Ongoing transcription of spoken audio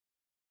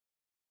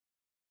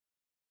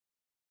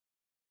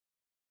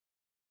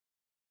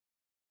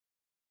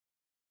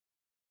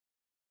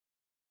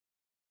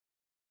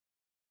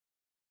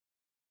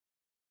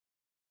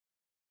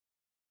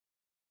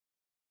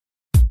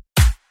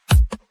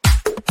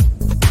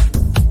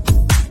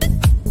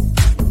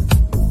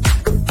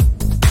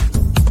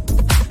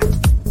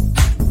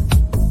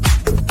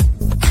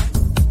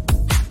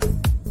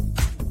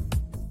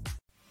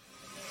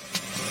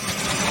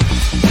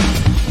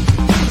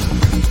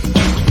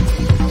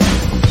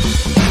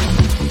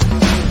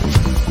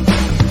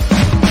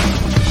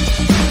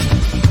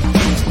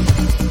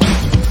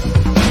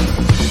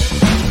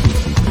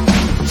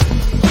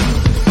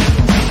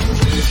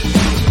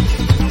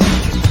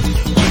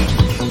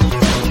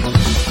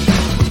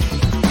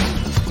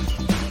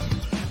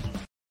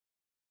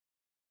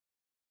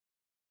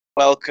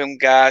welcome,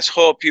 guys.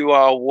 Hope you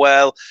are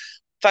well.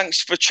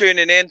 Thanks for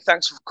tuning in.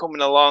 Thanks for coming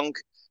along.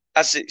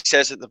 As it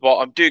says at the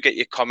bottom, do get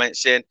your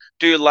comments in.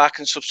 Do like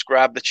and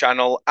subscribe the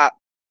channel at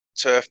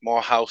Turf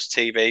Moorhouse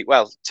TV.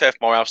 Well, Turf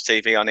Moorhouse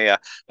TV on here,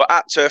 but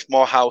at Turf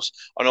Moorhouse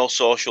on all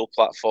social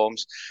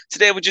platforms.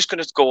 Today, we're just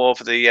going to go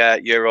over the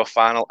Euro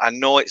final. I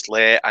know it's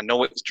late. I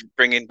know it's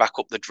bringing back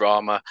up the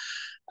drama,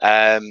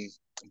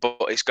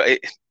 but it's got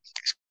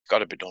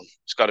to be done.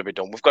 It's got to be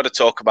done. We've got to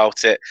talk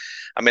about it.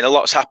 I mean, a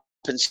lot's happened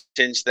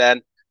since then.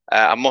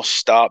 I must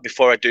start,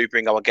 before I do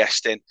bring our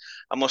guest in,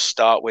 I must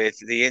start with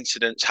the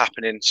incidents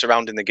happening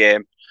surrounding the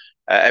game,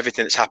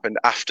 everything that's happened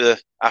after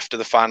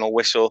the final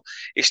whistle.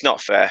 It's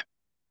not fair.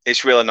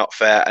 It's really not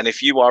fair. And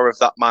if you are of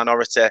that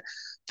minority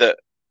that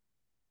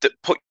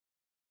put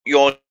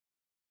your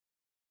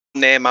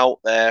name out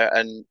there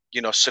and,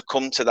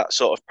 succumb to that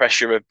sort of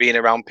pressure of being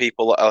around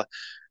people that are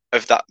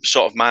of that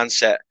sort of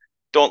mindset,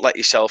 don't let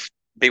yourself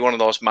be one of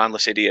those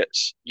mindless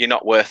idiots. You're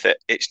not worth it.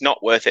 It's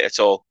not worth it at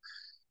all.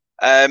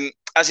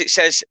 As it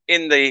says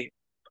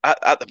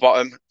at the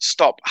bottom,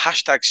 stop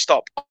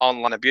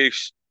online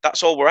abuse.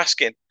 That's all we're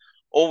asking.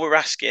 All we're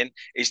asking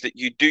is that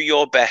you do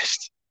your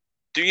best.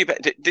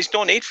 There's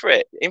no need for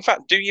it. In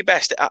fact, do your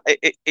best.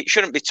 It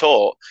shouldn't be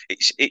taught.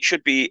 It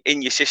should be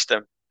in your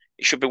system.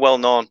 It should be well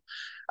known.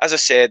 As I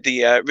said,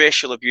 the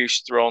racial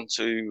abuse thrown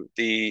to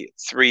the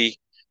three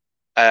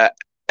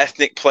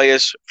ethnic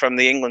players from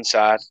the England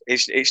side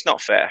it's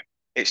not fair.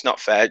 It's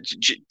not fair.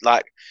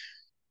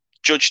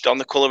 Judged on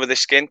the colour of the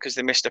skin because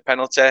they missed a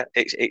penalty.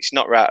 It's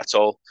not right at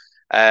all.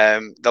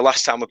 The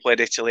last time we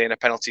played Italy in a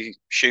penalty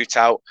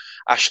shootout,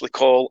 Ashley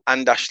Cole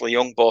and Ashley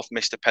Young both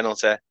missed a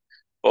penalty.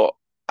 But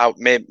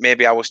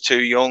maybe I was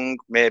too young.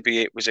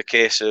 Maybe it was a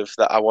case of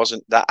that I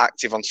wasn't that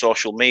active on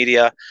social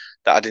media,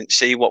 that I didn't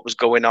see what was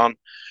going on.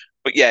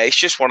 But yeah, it's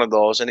just one of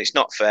those, and it's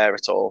not fair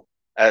at all.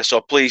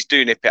 So please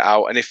do nip it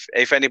out. And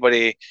if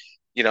anybody,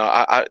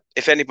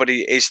 if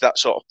anybody is that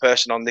sort of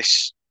person on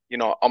this,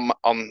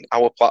 on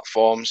our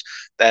platforms,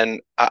 then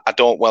I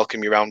don't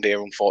welcome you around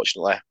here,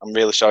 unfortunately. I'm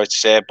really sorry to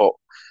say, but,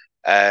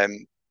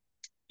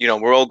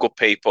 we're all good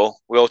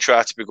people. We all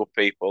try to be good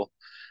people.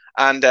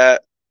 And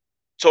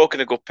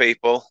talking of good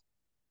people,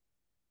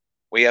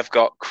 we have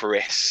got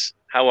Chris.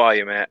 How are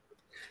you, mate?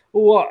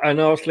 What an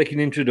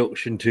arse-licking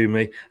introduction to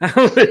me.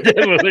 How the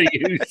devil are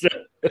you,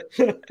 sir?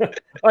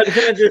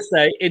 Can I just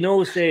say, in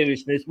all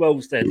seriousness,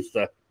 well said,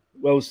 sir.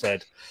 Well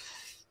said.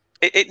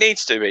 It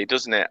needs to be,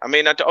 doesn't it? I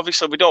mean,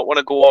 obviously, we don't want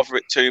to go over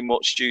it too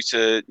much due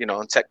to,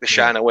 and take the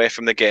shine away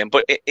from the game,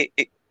 but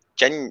it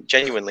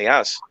genuinely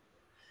has.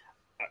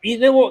 You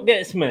know what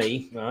gets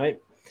me, right?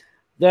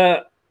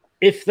 That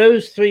if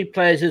those three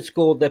players had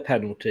scored their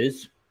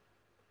penalties,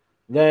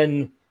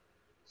 then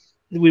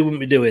we wouldn't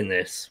be doing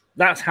this.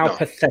 That's how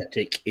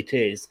pathetic it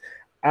is.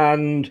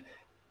 And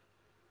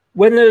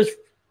when those,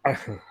 I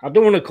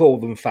don't want to call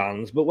them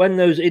fans, but when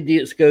those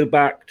idiots go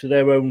back to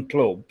their own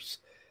clubs,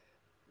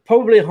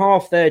 probably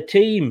half their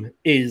team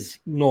is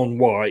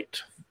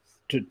non-white,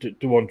 to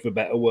want of a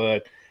better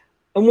word.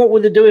 And what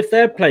would they do if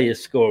their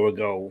players score a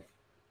goal?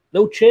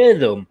 They'll cheer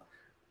them.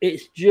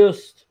 It's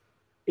just,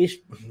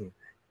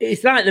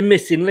 it's like the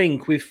missing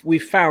link.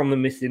 We've found the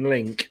missing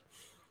link.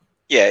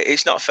 Yeah,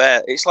 it's not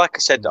fair. It's like I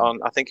said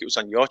I think it was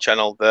on your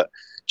channel, that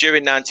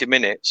during 90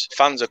 minutes,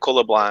 fans are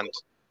colourblind.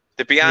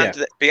 They're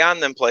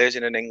behind them players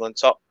in an England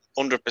top,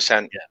 100%.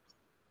 Yeah.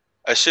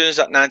 As soon as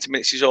that 90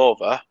 minutes is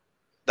over,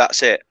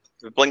 that's it.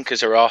 The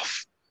blinkers are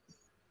off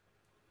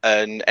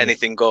and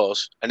anything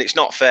goes. And it's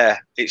not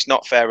fair. It's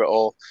not fair at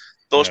all.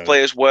 Those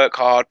players work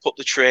hard, put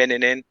the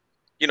training in.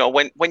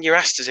 When you're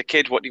asked as a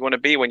kid, what do you want to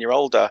be when you're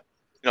older?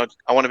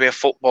 I want to be a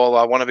footballer,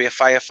 I want to be a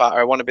firefighter,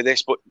 I want to be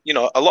this. But,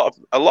 a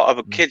lot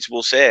of kids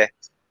will say,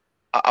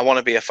 I want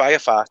to be a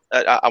firefighter.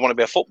 I want to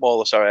be a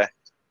footballer, sorry.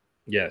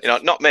 Yeah.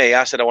 Not me.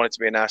 I said I wanted to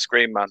be an ice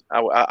cream man.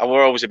 I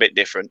were always a bit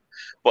different.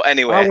 But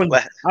anyway. I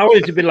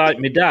wanted to be like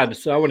my dad,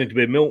 so I wanted to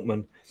be a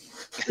milkman.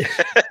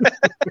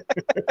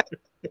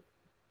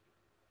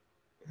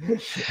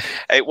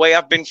 Hey, way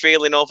I've been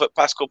feeling over the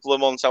past couple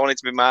of months, I wanted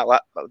to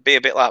be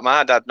a bit like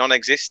my dad,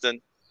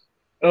 non-existent.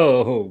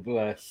 Oh,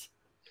 bless.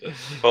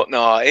 But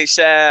no, it's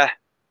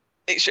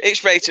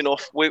right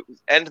enough.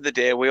 End of the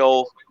day, we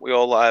all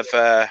have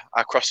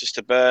our crosses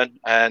to burn,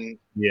 and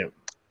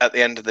at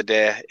the end of the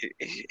day,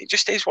 it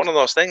just is one of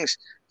those things.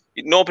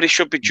 Nobody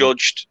should be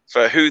judged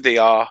for who they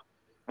are,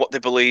 what they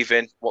believe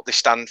in, what they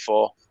stand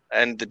for.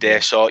 End of the day,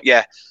 so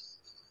yeah,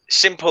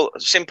 simple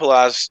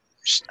as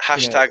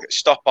hashtag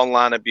stop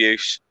online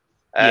abuse.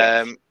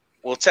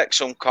 We'll take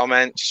some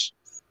comments.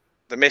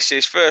 The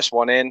missus, first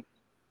one in.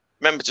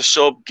 Remember to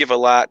sub, give a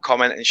like,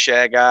 comment, and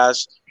share,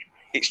 guys.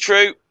 It's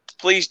true.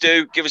 Please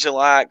do give us a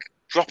like,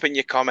 drop in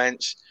your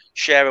comments,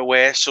 share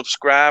away,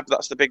 subscribe.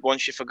 That's the big one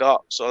she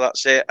forgot. So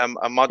that's it. Do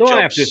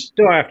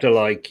I have to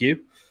like you?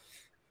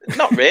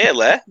 Not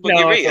really, but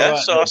you're here,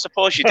 so I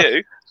suppose you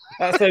do.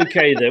 That's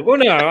okay then. Well,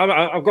 no,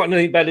 I've got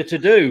nothing better to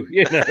do,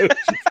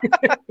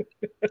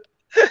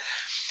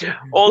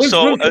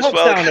 Also, as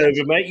well, down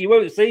over, mate. You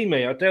won't see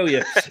me, I tell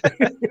you.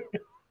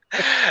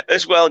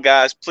 As well,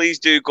 guys, please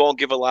do go and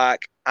give a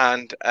like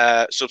and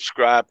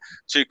subscribe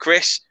to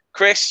Chris.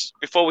 Chris,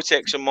 before we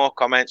take some more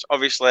comments,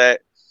 obviously,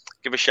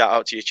 give a shout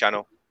out to your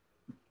channel.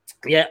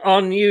 Yeah,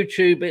 on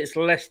YouTube it's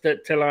Leicester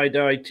Till I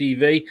Die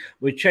TV.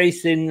 We're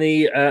chasing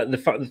the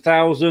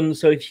 1,000.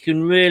 So if you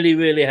can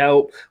really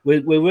help,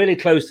 we're really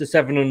close to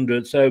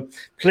 700. So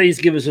please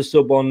give us a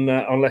sub on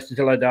Leicester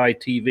Till I Die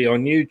TV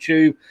on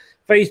YouTube.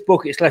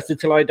 Facebook it's Leicester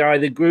Till I Die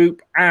the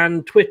group,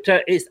 and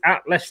Twitter it's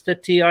at Leicester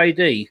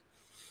TID.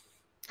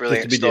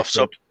 Brilliant stuff.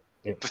 So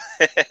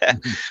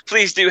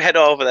please do head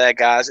over there,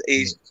 guys.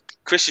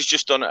 Chris has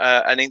just done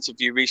an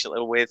interview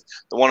recently with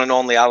the one and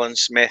only Alan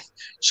Smith.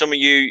 Some of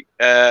you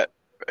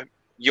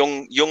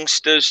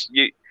youngsters,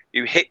 you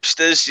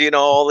hipsters, you know,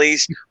 all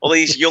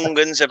these young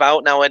guns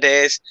about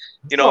nowadays.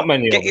 You know,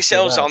 get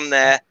yourselves on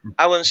there.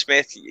 Alan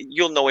Smith,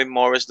 you'll know him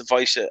more as the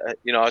voice,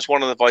 as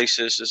one of the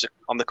voices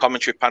on the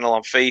commentary panel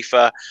on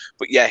FIFA.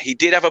 But yeah, he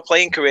did have a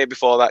playing career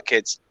before that,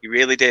 kids. He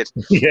really did.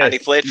 Yes, and he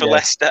played for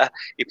Leicester.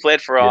 He played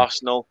for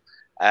Arsenal.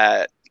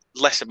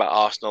 Less about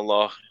Arsenal,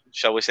 though,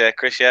 shall we say,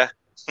 Chris? Yeah.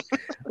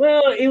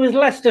 Well, he was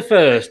Leicester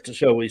first,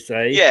 shall we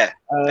say? Yeah,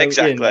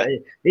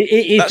 exactly.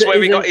 That's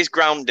where he got his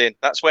grounding.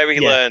 That's where he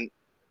learned.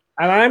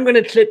 And I'm going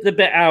to clip the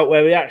bit out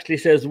where he actually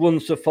says,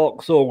 "Once a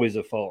fox, always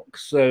a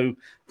fox." So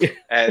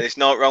there's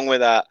not wrong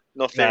with that.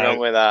 Nothing wrong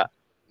with that.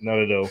 Not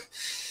at all.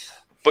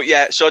 But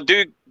yeah, so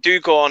do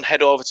go on,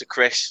 head over to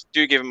Chris.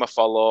 Do give him a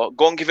follow.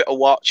 Go and give it a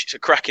watch. It's a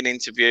cracking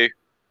interview.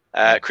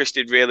 Chris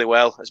did really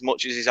well, as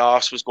much as his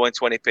arse was going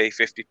 20p,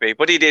 50p.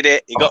 But he did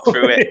it. He got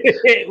through it.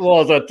 It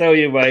was, I tell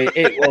you, mate.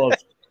 It was.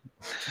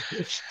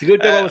 It's a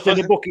good job I was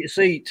in a bucket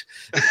seat.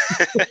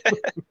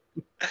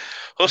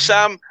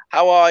 Hussam,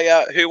 how are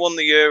you? Who won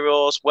the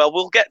Euros? Well,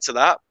 we'll get to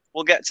that.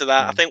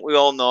 I think we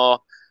all know.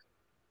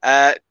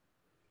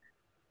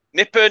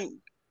 Nippon,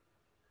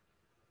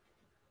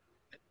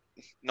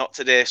 not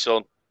today,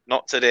 son.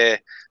 Not today.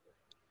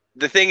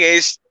 The thing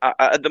is,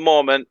 at the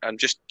moment, I'm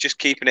just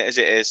keeping it as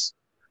it is.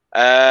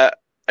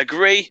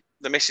 Agree.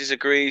 The missus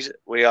agrees.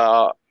 We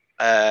are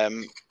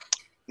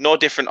no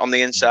different on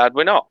the inside.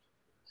 We're not.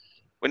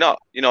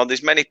 You know,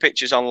 there's many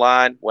pictures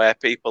online where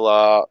people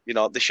are, you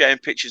know, they're sharing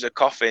pictures of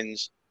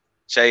coffins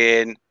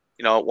saying,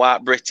 you know,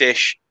 white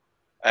British,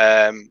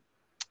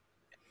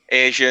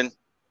 Asian,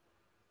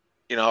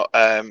 you know,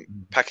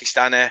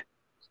 Pakistani,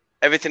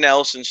 everything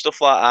else and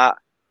stuff like that.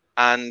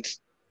 And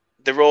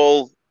they're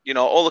all, you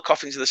know, all the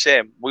coffins are the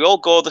same. We all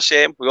go the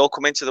same. We all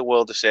come into the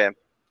world the same.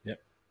 Yeah.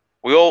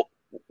 We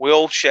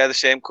all share the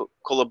same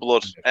colour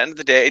blood. At the end of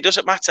the day, it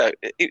doesn't matter.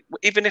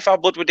 Even if our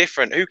blood were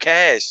different, who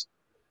cares?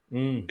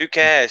 Who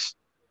cares?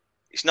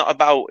 It's not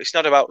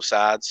about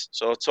sides.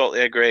 So I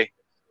totally agree.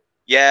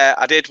 Yeah,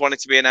 I did want it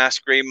to be an ice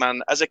cream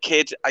man. As a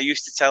kid, I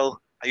used to tell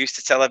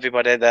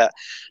everybody that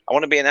I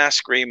want to be an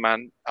ice cream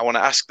man. I want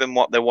to ask them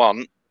what they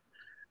want.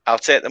 I'll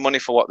take the money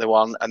for what they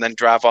want and then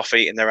drive off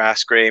eating their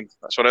ice cream.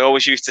 That's what I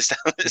always used to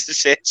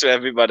say to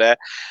everybody.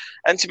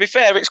 And to be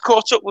fair, it's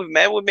caught up with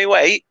me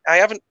weight. I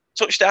haven't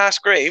touched ice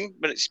cream,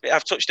 but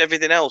I've touched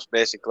everything else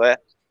basically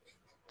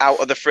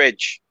out of the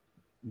fridge.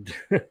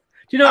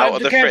 Do you know, out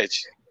of the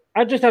fridge.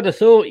 I just had a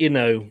thought, you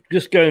know,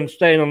 just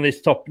staying on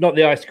this topic, not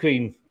the ice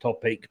cream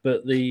topic,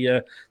 but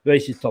the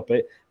races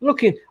topic.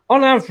 Looking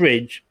on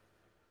average,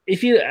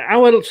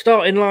 our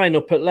starting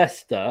lineup at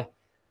Leicester,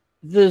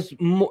 there's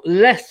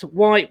less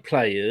white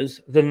players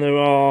than there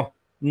are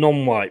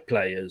non-white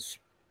players,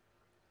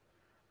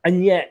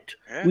 and yet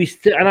we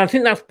still. And I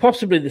think that's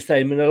possibly the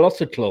same in a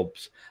lot of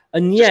clubs.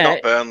 And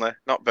yet,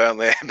 not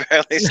Burnley.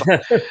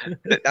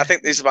 I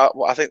think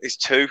there's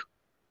two.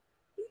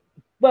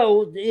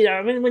 Well, you know,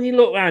 I mean, when you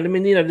look around, I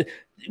mean, you know,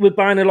 we're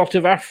buying a lot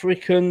of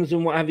Africans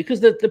and what have you because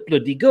they're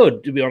bloody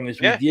good, to be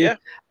honest with you. Yeah.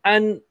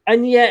 And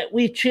yet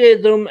we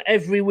cheer them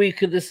every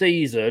week of the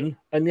season,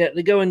 and yet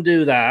they go and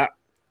do that.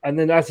 And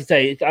then, as I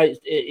say,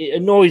 it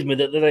annoys me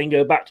that they then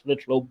go back to the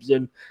clubs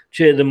and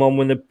cheer them on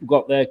when they've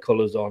got their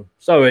colours on.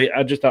 Sorry,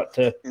 I just had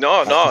to.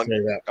 No. Say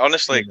that.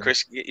 Honestly,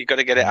 Chris, you got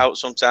to get it out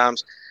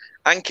sometimes.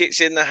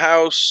 Ankit's in the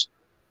house.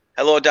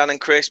 Hello, Dan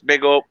and Chris.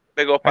 Big up,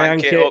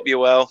 Ankit. Hope you're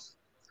well.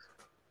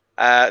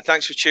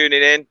 Thanks for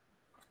tuning in.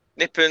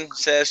 Nippon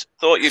says,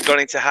 thought you'd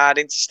gone into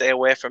hiding to stay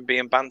away from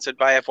being bantered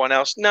by everyone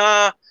else.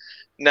 Nah.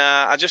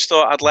 I just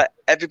thought I'd let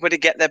everybody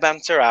get their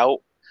banter out,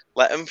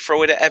 let them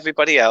throw it at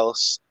everybody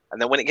else,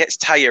 and then when it gets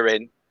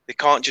tiring, they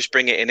can't just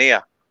bring it in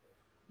here.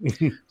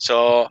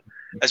 So,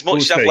 as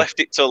much as I've left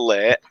it till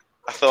late,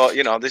 I thought,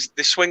 you know, there's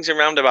swings and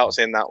roundabouts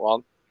in that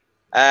one.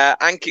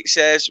 Ankit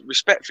says,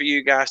 respect for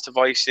you guys to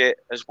voice it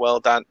as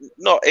well, Dan.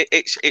 No,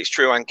 it's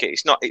true, Ankit.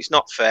 It's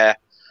not fair.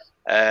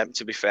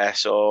 To be fair,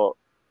 so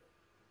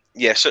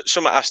yeah, so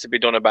something has to be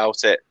done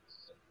about it,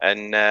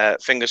 and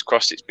fingers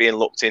crossed it's being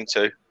looked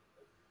into,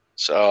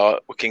 so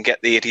we can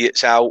get the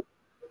idiots out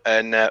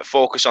and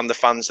focus on the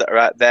fans that are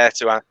out there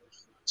to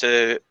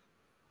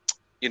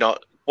you know,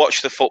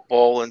 watch the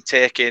football and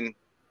taking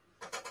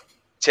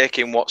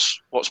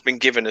what's been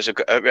given as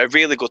a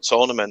really good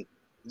tournament,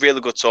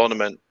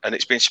 and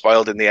it's been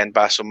spoiled in the end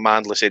by some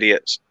mindless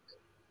idiots.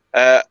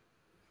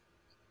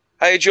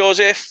 Hey,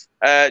 Joseph.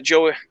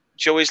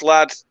 Joey's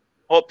lad.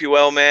 Hope you're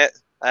well, mate.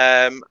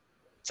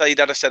 Tell your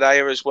dad I said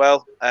hiya as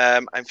well.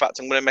 In fact,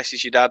 I'm going to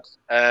message your dad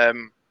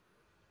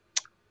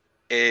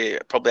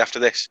probably after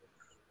this.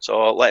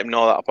 So I'll let him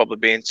know that I'll probably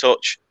be in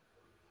touch.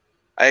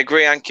 I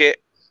agree, Ankit.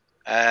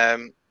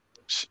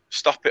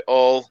 Stop it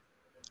all.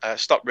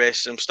 Stop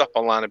racism. Stop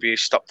online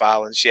abuse. Stop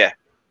violence. Yeah,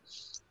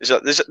 there's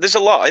a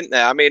lot, isn't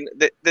there? I mean,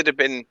 it'd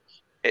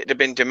have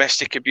been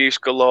domestic abuse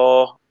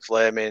galore,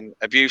 flaming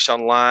abuse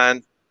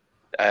online.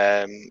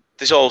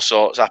 There's all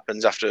sorts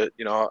happens after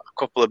a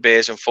couple of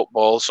beers and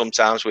football.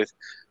 Sometimes with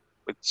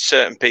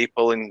certain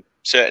people in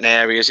certain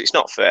areas, it's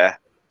not fair.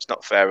 It's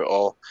not fair at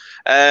all.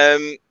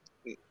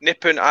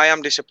 Nippon, I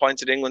am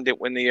disappointed England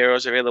didn't win the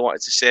Euros. I really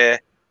wanted to say,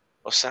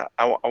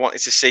 I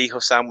wanted to see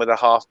Hosam with a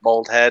half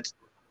bald head.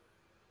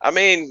 I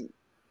mean,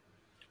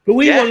 but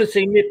we want to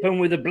see Nippon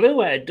with a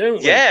blue head, don't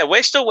we? Yeah,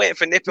 we're still waiting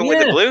for Nippon with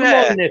the blue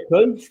hair. Come on,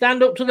 Nippon,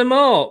 stand up to the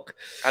mark.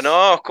 I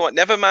know. Come on,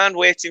 never mind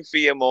waiting for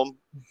your mum.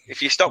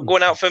 If you stop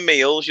going out for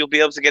meals, you'll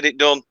be able to get it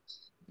done.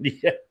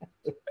 Yeah.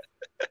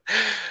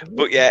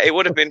 But yeah, it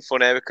would have been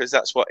funny because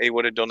that's what he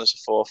would have done as a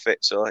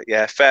forfeit. So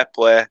yeah, fair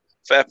play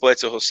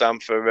to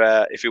Hosam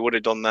for if he would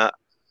have done that.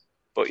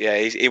 But yeah,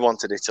 he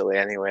wanted Italy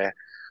anyway.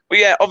 But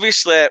yeah,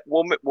 obviously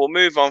we'll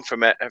move on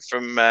from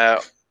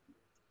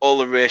all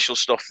the racial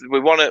stuff. We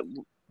want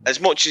to, as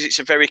much as it's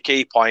a very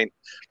key point,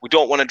 we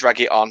don't want to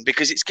drag it on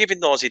because it's giving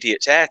those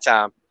idiots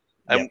airtime.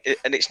 And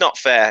it's not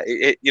fair.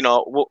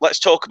 Let's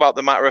talk about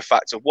the matter of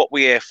fact of what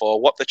we're here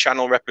for, what the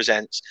channel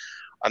represents,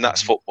 and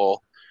that's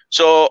football.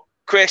 So,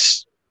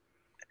 Chris,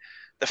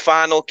 the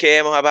final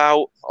came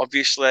about,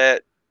 obviously.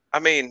 I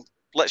mean,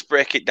 let's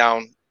break it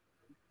down.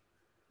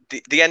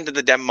 The end of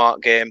the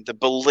Denmark game, the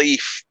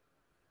belief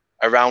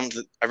around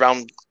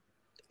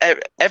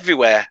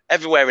everywhere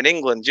in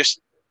England,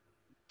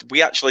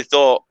 we actually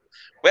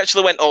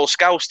went all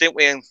Scouse, didn't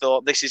we, and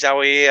thought, this is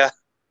our year.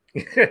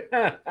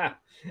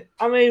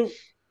 I mean,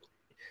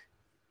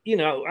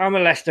 I'm a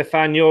Leicester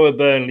fan. You're a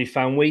Burnley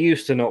fan. We're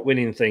used to not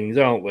winning things,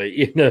 aren't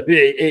we?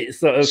 It's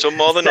sort of some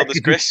more than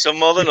others, Chris. Some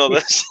more than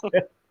others.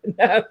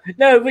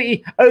 no, but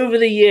over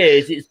the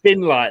years, it's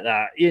been like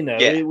that.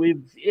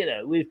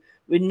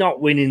 We're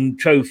not winning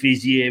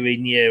trophies year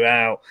in, year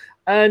out,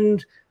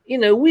 and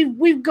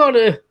we've got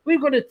to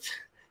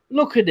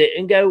look at it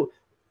and go.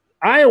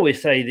 I always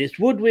say this: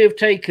 would we have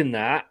taken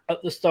that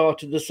at the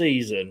start of the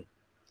season?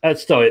 At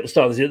the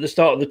start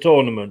of the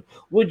tournament,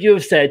 would you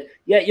have said,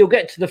 "Yeah, you'll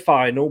get to the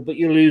final, but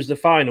you lose the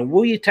final"?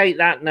 Will you take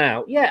that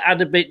now? Yeah,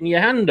 add a bit in your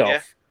hand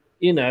off,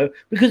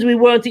 because we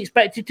weren't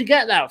expected to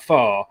get that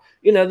far.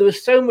 There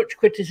was so much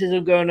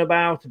criticism going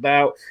about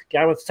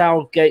Gareth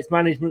Southgate's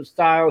management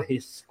style,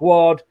 his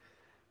squad.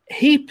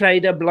 He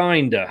played a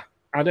blinder.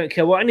 I don't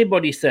care what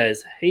anybody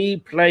says. He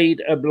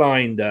played a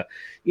blinder.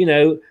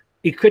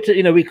 We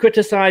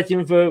criticised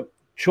him for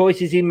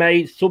choices he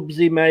made, subs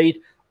he made.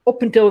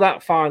 Up until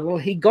that final,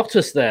 he got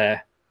us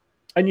there.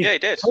 And he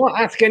did. Can't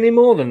ask any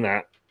more than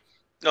that.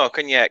 No,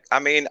 can you? I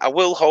mean, I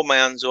will hold my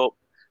hands up.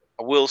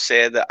 I will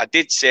say that I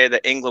did say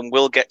that England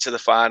will get to the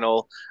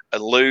final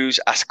and lose.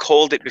 I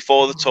called it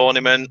before the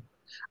tournament.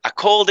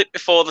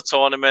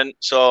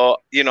 So,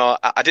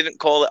 I didn't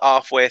call it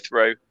halfway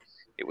through.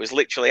 It was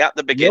literally at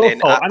the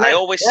beginning. I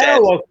always said... I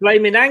was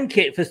blaming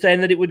Ankit for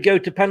saying that it would go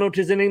to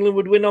penalties and England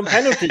would win on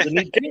penalties, and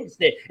he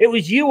jinxed it. It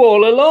was you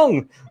all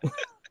along.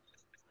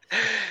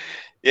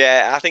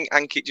 Yeah, I think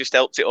Ankit just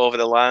helped it over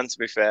the line, to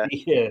be fair.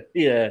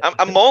 Yeah.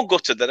 I'm more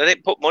gutted that I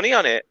didn't put money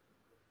on it.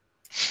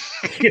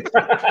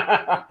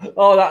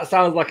 Oh, that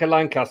sounds like a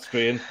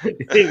Lancastrian.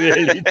 It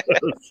really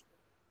does.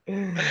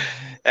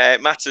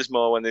 It matters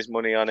more when there's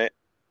money on it.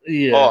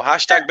 Yeah. Oh,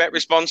 hashtag bet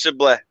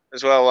responsibly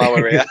as well while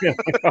we're here.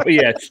 Oh,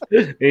 yes,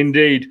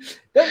 indeed.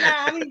 But,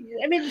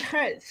 I mean,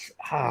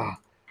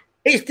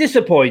 it's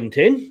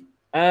disappointing.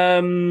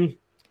 I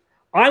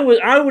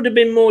would have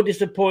been more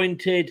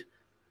disappointed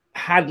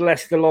had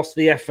Leicester lost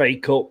the FA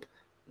Cup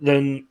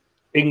than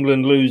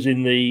England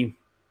losing the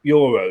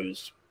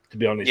Euros, to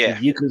be honest with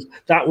you, because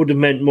that would have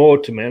meant more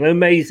to me. I know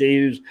Maisie,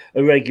 who's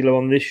a regular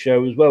on this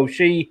show as well,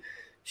 she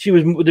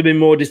was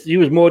more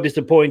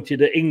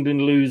disappointed at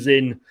England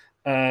losing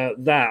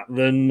that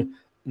than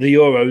the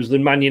Euros,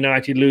 than Man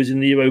United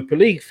losing the Europa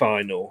League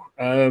final,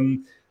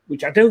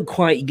 which I don't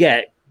quite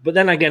get. But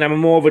then again, I'm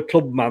more of a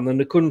club man than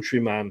a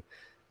country man.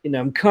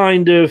 I'm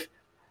kind of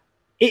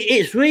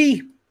it's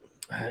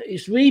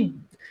really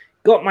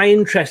got my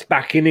interest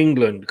back in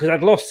England because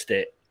I'd lost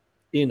it.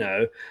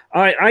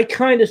 I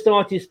kind of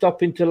started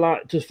stopping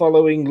to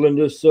follow England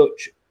as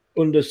such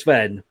under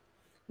Sven,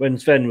 when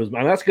Sven was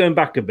man. That's going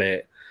back a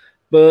bit.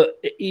 But,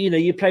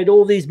 you played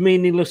all these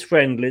meaningless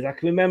friendlies. I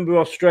can remember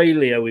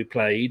Australia we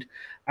played,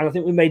 and I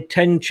think we made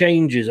 10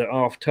 changes at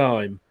half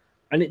time.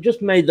 And it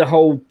just made the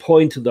whole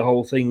point of the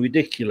whole thing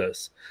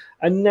ridiculous.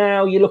 And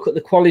now you look at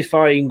the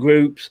qualifying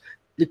groups.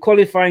 The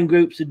qualifying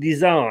groups are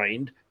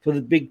designed for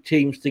the big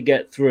teams to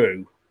get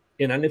through.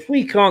 And if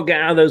we can't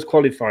get out of those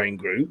qualifying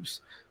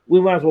groups,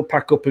 we might as well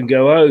pack up and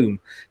go home.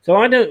 So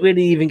I don't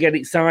really even get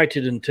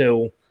excited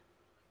until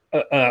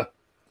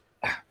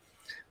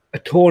a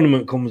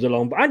tournament comes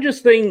along. But I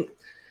just think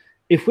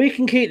if we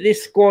can keep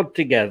this squad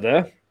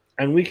together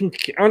and we can,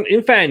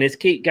 in fairness,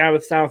 keep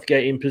Gareth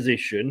Southgate in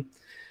position,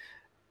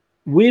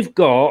 we've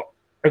got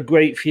a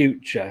great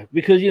future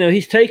because,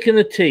 he's taken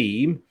a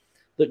team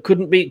that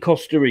couldn't beat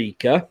Costa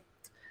Rica,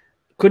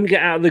 couldn't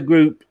get out of the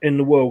group in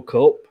the World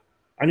Cup,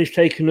 and he's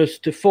taken us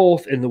to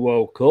 4th in the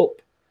World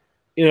Cup.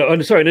 In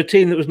a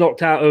team that was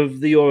knocked out of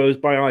the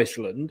Euros by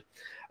Iceland.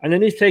 And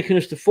then he's taken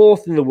us to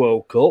 4th in the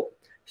World Cup,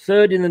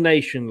 3rd in the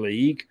Nation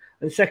League,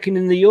 and 2nd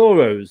in the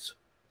Euros.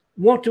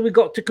 What have we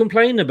got to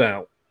complain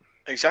about?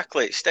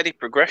 Exactly. It's steady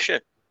progression.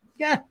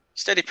 Yeah.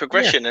 Steady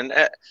progression.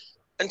 Yeah.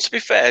 And to be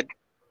fair,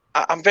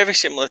 I'm very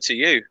similar to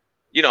you.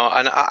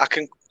 And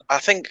I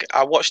think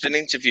I watched an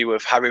interview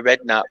of Harry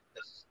Redknapp.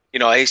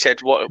 He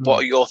said, "What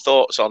are your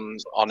thoughts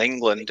on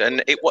England?"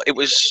 And it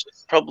was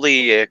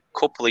probably a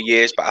couple of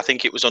years, but I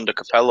think it was under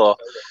Capello.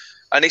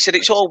 And he said,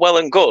 "It's all well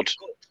and good.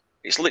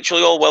 It's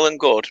literally all well and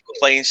good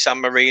playing San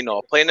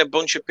Marino, playing a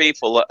bunch of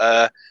people that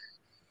are,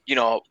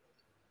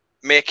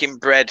 making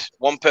bread.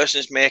 One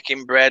person's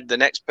making bread, the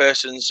next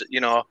person's,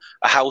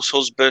 a house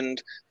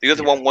husband, the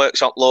other one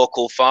works on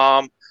local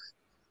farm.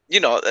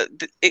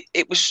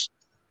 It was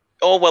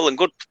all well and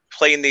good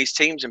playing these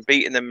teams and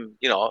beating them,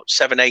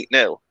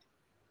 7-8-0.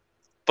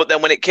 But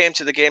then when it came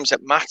to the games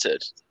that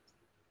mattered,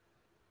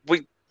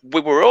 we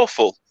were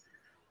awful."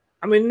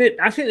 I mean,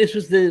 I think this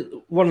was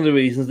one of the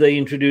reasons they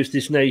introduced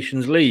this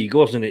Nations League,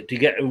 wasn't it? To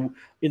get,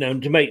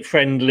 to make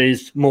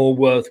friendlies more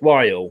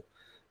worthwhile.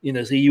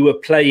 So you were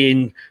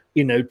playing,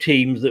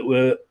 teams that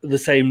were the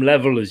same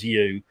level as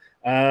you.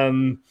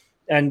 And,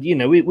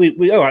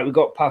 we all right, we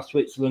got past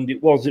Switzerland.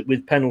 It was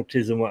with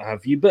penalties and what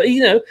have you. But,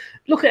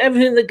 look at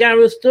everything that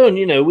Gareth's done.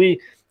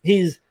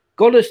 He's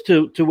got us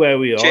to where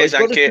we are. Cheers,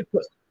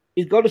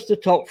 He's got us to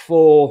top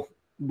 4,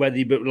 whether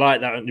you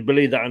like that and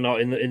believe that or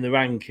not, in the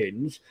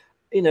rankings.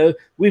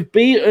 We've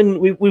beaten,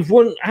 we've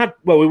won.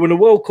 We won a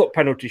World Cup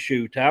penalty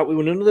shootout. We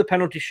won another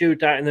penalty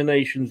shootout in the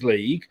Nations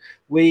League.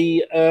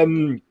 We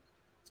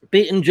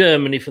beaten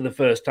Germany for the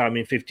first time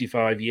in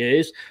 55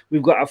 years.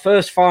 We've got our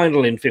first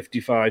final in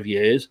 55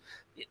 years.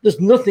 There's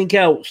nothing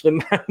else the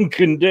man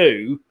can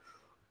do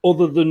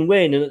other than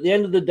win. And at the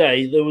end of the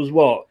day, there was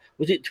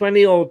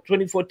 20 or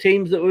 24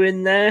 teams that were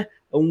in there,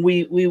 and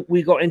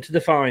we got into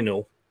the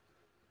final.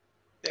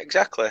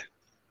 Exactly.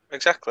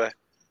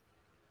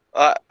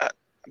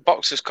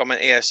 Boxer's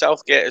comment here: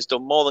 Southgate has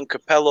done more than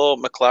Capello,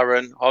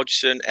 McLaren,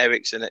 Hodgson,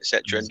 Ericsson,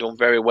 etc., and done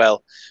very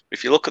well.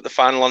 If you look at the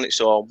final on its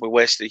own, we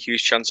wasted a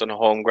huge chance on a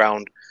home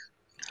ground.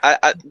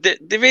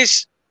 There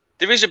is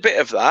a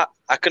bit of that.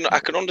 I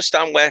can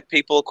understand where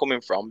people are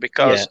coming from,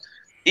 because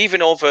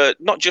even over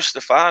not just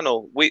the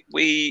final,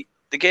 the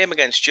game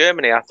against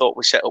Germany, I thought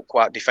we set up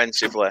quite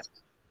defensively,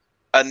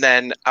 and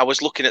then I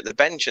was looking at the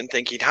bench and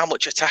thinking, how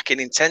much attacking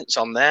intent's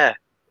on there,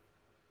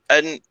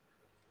 and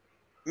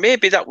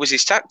maybe that was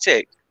his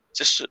tactic,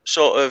 to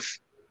sort of,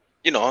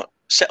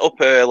 set up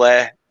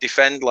early,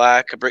 defend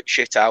like a brick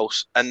shit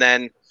house, and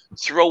then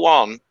throw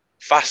on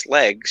fast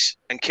legs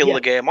and kill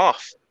the game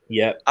off.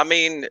 Yeah. I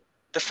mean,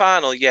 the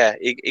final,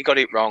 he got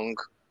it wrong,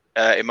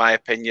 in my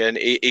opinion.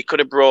 He could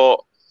have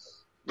brought,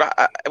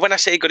 when I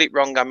say he got it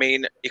wrong, I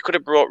mean, he could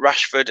have brought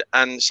Rashford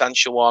and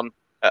Sancho on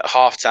at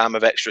half-time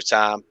of extra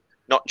time,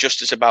 not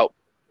just as about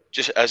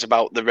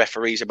the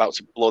referees about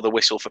to blow the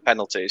whistle for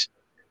penalties.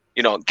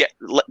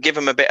 Give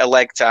him a bit of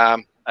leg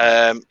time.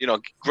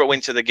 Grow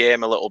into the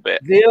game a little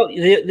bit.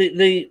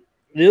 The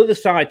other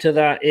side to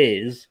that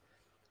is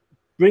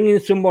bringing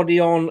somebody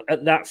on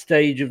at that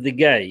stage of the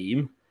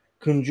game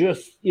can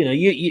just,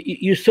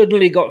 you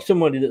suddenly got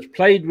somebody that's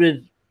played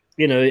with,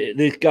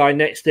 this guy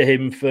next to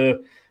him for,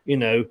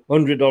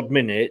 100 odd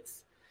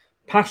minutes,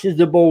 passes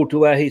the ball to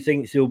where he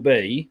thinks he'll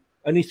be,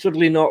 and he's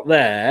suddenly not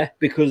there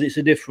because it's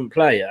a different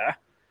player.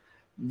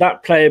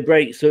 That player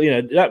breaks, so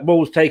that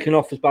ball's taken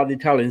off us by the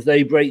Italians.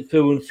 They break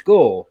through and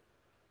score.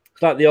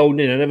 It's like the old,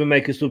 never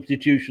make a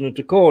substitution at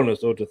a corner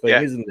sort of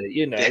thing, isn't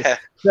it? Yeah.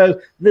 So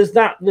there's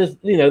that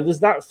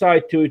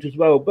side to it as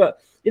well. But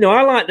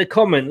I like the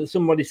comment that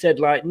somebody said,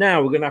 like,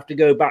 now we're going to have to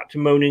go back to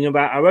moaning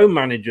about our own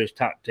manager's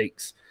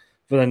tactics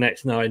for the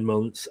next 9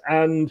 months.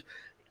 And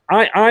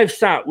I've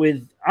sat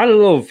with, I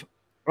love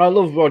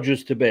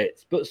Rodgers to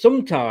bits, but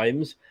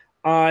sometimes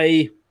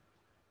Scotland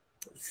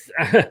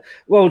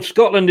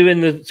are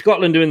in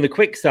the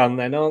quicksand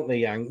then, aren't they,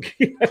 Yank?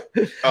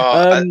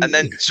 And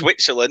then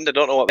Switzerland, I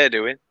don't know what they're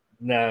doing.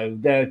 No,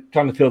 they're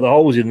trying to fill the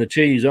holes in the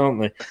cheese,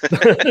 aren't they?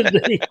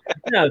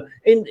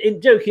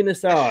 In joking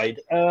aside,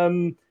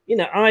 I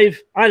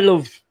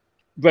love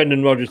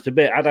Brendan Rodgers to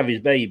bit. I'd have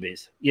his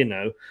babies,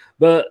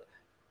 but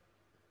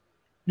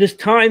there's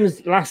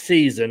times last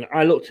season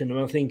I looked at him and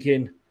I'm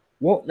thinking,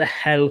 what the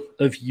hell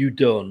have you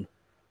done?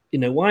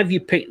 Why have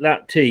you picked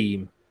that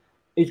team?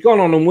 He's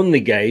gone on and won the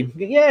game.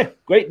 Yeah,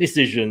 great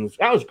decisions.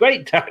 That was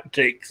great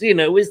tactics.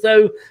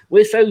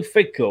 We're so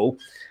fickle.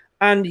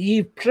 And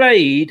he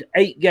played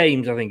 8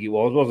 games, I think it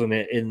was, wasn't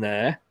it, in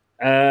there?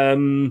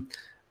 And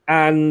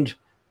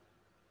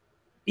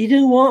you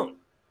know what?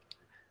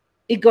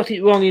 He got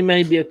it wrong in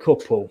maybe a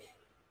couple.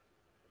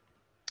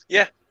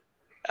 Yeah,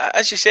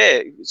 as you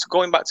say, it's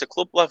going back to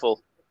club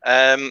level.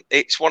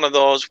 It's one of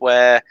those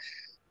where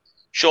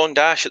Sean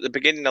Dash at the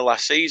beginning of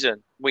last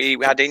season, we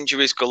had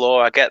injuries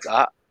galore. I get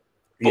that.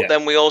 But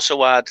then we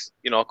also had,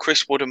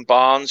 Chris Wood and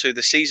Barnes, who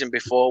the season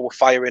before were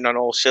firing on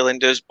all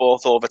cylinders,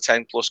 both over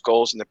 10 plus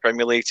goals in the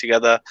Premier League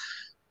together.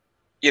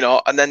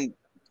 And then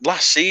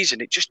last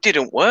season, it just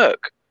didn't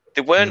work.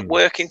 They weren't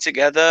working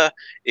together.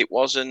 It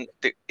wasn't,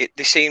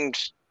 they seemed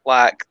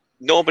like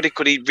nobody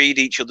could read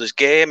each other's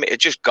game. It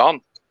had just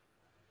gone.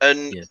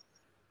 And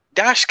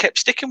Dash kept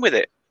sticking with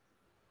it.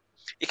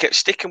 He kept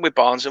sticking with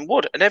Barnes and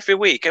Wood. And every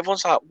week,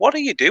 everyone's like, what are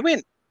you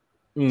doing?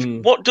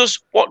 What does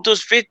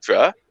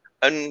Vydra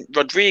and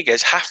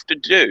Rodriguez have to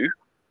do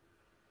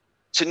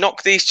to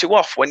knock these two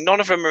off when none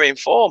of them are in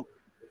form?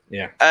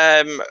 Yeah.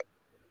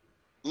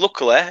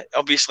 Luckily,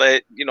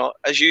 obviously,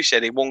 as you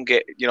said,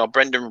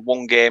 Brendan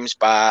won games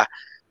by,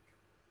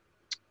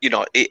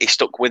 he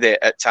stuck with it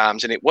at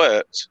times and it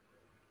worked.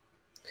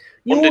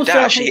 Under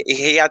Dash,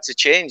 he had to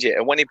change it,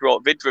 and when he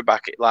brought Vydra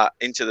back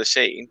into the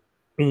scene,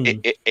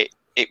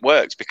 it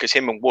worked because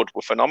him and Wood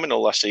were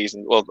phenomenal last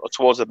season. Well,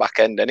 towards the back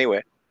end,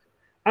 anyway.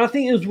 I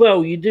think as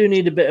well, you do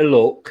need a bit of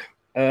luck.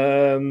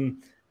 Inacho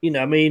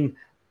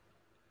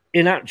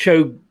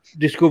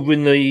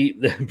discovering the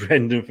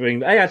Brendan thing.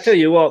 Hey, I tell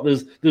you what,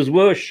 there's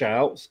worse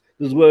shouts.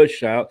 There's worse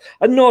shouts.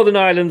 And Northern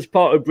Ireland's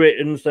part of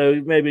Britain,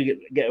 so maybe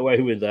get away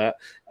with that.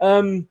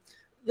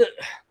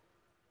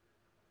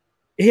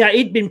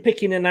 He'd been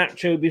picking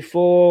Inacho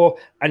before,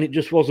 and it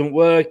just wasn't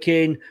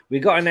working. We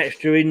got an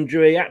extra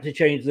injury, had to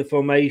change the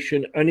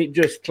formation, and it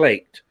just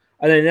clicked.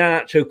 And then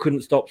Inacho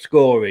couldn't stop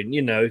scoring.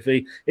 If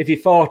he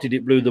farted,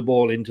 it blew the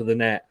ball into the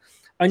net.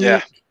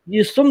 And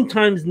you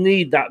sometimes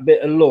need that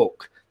bit of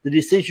luck, the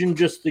decision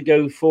just to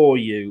go for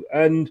you.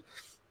 And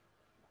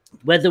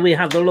whether we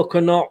have the luck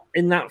or not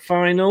in that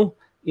final,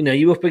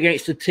 you're up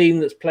against a team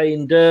that's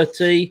playing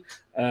dirty,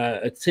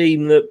 a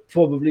team that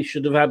probably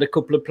should have had a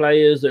couple of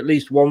players, at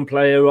least one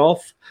player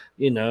off.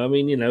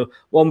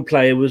 One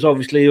player was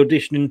obviously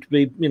auditioning to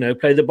be,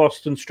 play the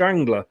Boston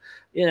Strangler.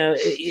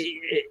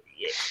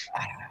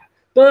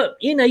 But,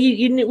 we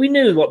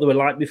knew what they were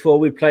like before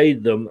we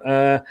played them.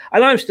 And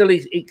I'm still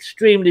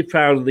extremely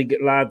proud of the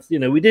lads.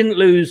 We didn't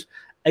lose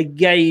a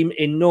game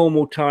in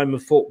normal time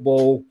of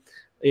football.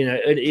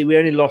 We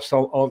only lost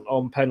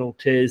on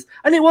penalties.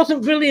 And it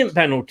wasn't brilliant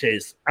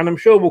penalties. And I'm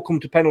sure we'll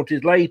come to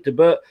penalties later.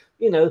 But,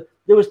 there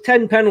was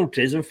 10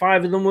 penalties and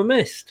 5 of them were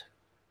missed.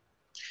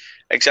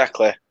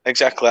 Exactly.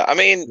 I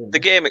mean, the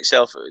game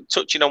itself,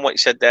 touching on what you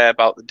said there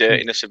about the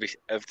dirtiness of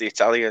the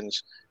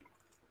Italians,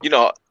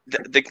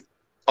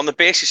 on the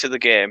basis of the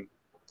game,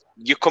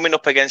 you're coming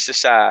up against a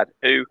side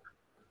who,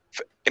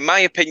 in my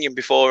opinion,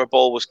 before a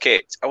ball was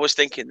kicked, I was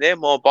thinking they're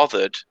more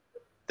bothered.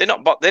 They're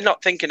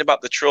not thinking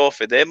about the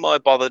trophy. They're more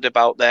bothered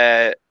about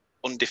their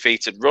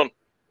undefeated run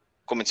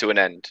coming to an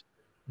end.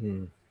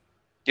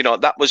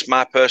 That was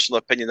my personal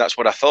opinion. That's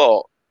what I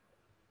thought.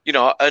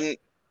 And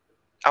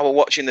I was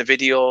watching the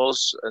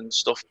videos and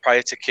stuff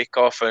prior to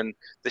kickoff, and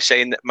they're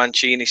saying that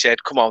Mancini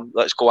said, "Come on,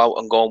 let's go out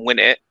and go and win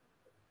it."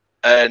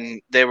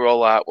 And they were all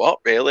like, "What,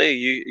 really?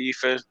 You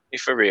for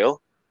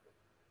real?"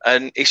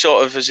 And he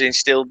sort of has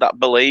instilled that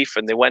belief,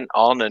 and they went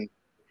on. And,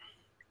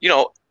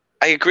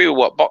 I agree with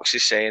what Box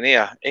is saying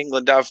here.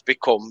 England have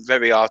become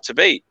very hard to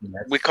beat.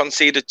 Yes. We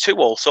conceded 2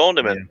 all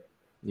tournament.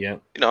 Yeah.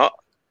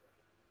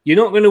 You're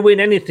not going to win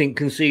anything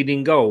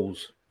conceding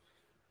goals.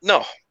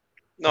 No,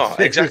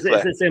 exactly.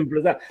 It's as simple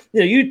as that.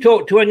 You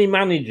talk to any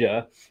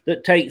manager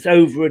that takes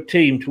over a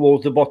team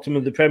towards the bottom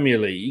of the Premier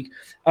League,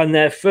 and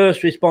their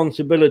first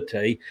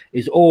responsibility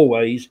is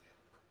always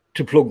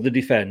to plug the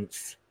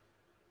defence.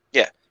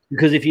 Yeah.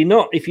 Because if you're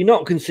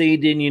not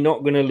conceding, you're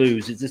not going to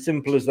lose. It's as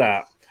simple as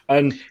that.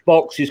 And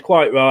Box is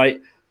quite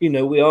right.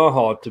 We are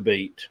hard to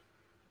beat.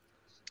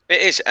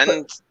 It is,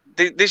 and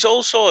there's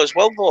also as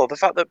well, though, the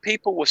fact that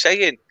people were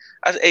saying,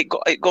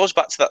 it goes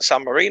back to that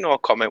San Marino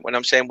comment when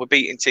I'm saying we're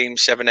beating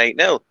teams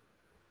 7-8-0.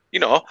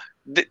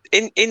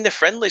 In the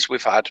friendlies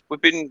we've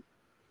been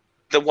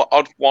the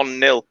odd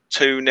 1-0,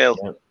 2-0.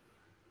 Yeah.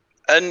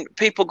 And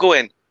people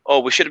going, oh,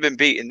 we should have been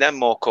beating them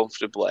more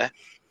comfortably.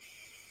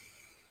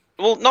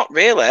 Well, not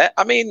really.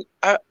 I mean,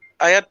 I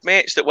had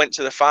mates that went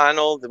to the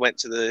final, they went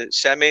to the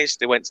semis,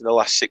 they went to the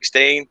last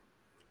 16.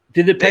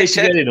 Did they pay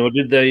to get in, or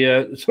did they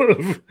sort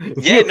of?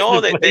 Yeah,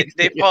 no, they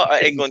part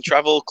of England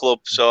Travel Club,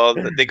 so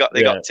they got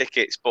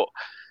tickets. But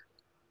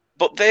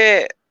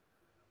they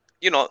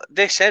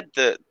said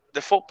that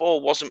the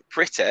football wasn't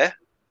pretty.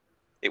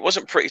 It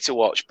wasn't pretty to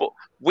watch. But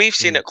we've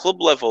seen at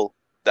club level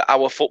that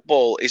our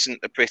football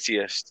isn't the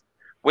prettiest.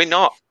 We're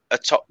not a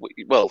top.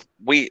 Well,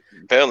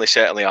 Burnley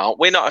certainly aren't.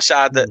 We're not a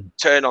side that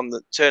turn on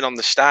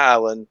the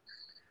style and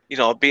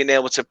being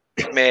able to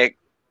make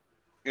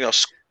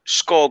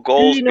score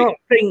goals. Do you not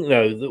think,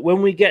 though, that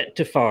when we get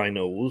to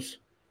finals,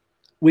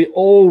 we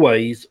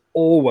always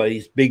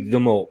big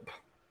them up?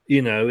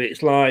 You know,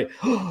 it's like,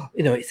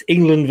 it's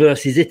England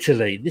versus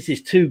Italy. This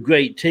is two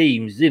great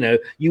teams. You know,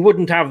 you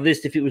wouldn't have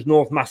this if it was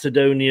North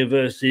Macedonia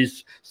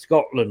versus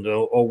Scotland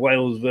or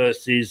Wales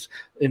versus,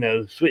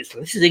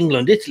 Switzerland. This is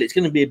England, Italy. It's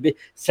going to be a bit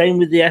same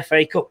with the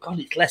FA Cup. God,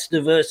 it's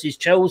Leicester versus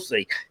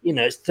Chelsea.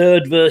 It's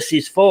third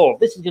versus fourth.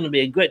 This is going to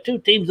be a great two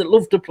teams that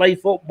love to play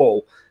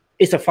football.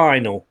 It's a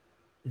final.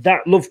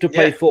 That love to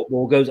play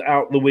football goes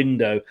out the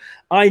window.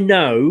 I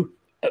know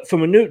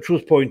from a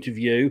neutral's point of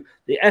view,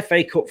 the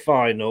FA Cup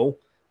final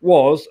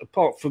was,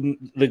 apart from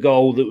the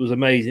goal that was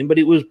amazing, but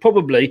it was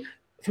probably,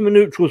 from a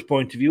neutral's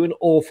point of view, an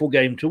awful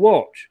game to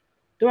watch.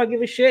 Do I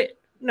give a shit?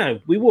 No,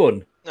 we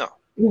won. No.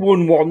 We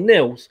won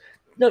 1-0.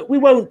 No, we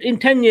won't. In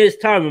 10 years'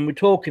 time when we're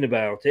talking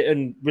about it,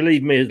 and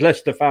believe me, as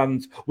Leicester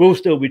fans, we'll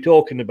still be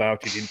talking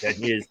about it in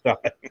 10 years' time.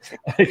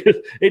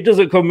 It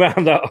doesn't come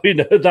around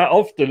that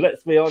often,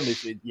 let's be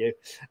honest with you.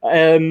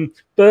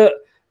 But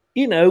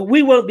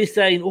we won't be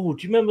saying, oh,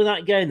 do you remember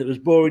that game that was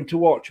boring to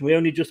watch and we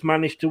only just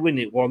managed to win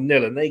it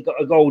 1-0 and they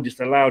got a goal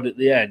disallowed at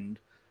the end?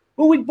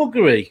 Well, we'd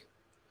buggery.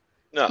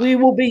 No.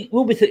 We'll be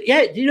do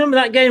you remember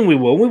that game we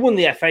won? We won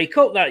the FA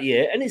Cup that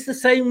year, and it's the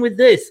same with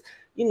this.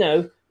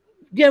 We're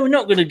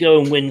not going to go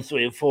and win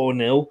 3 or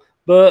 4-0,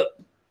 but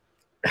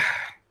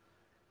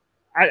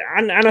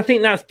I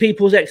think that's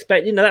people's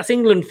that's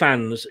England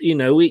fans.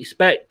 We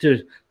expect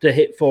to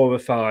hit 4 or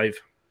 5.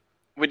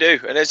 We do.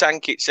 And as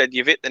Ankit said,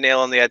 you've hit the nail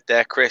on the head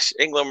there, Chris.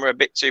 England were a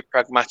bit too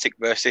pragmatic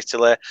versus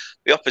Italy.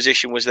 The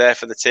opposition was there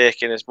for the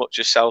taking as much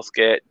as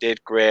Southgate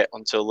did great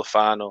until the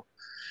final.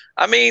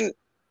 I mean,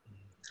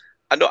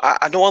 I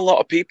know a lot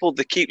of people,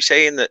 they keep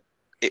saying that,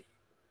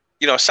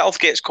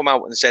 Southgate's come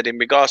out and said in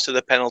regards to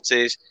the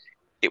penalties,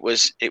 it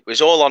was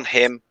all on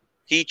him.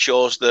 He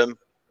chose them.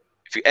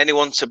 If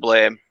anyone to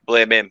blame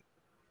him.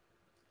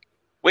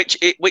 Which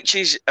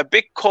is a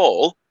big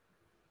call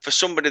for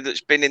somebody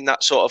that's been in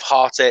that sort of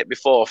heartache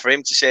before, for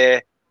him to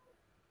say,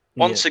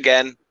 once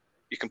again,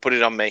 you can put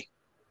it on me.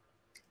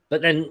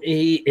 But then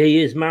he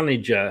is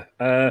manager.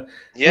 I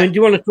mean, do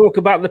you want to talk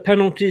about the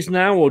penalties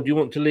now, or do you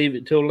want to leave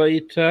it till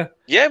later?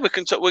 Yeah, we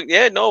can talk. Bring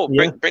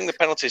the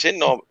penalties in.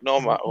 No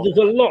matter.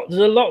 There's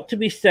a lot to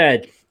be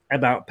said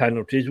about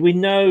penalties. We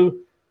know,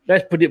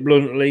 let's put it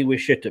bluntly, we're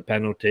shit at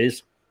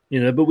penalties.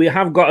 But we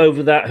have got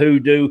over that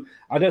hoodoo.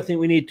 I don't think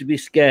we need to be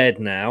scared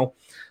now.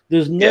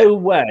 There's no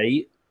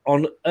way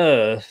on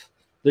earth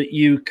that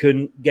you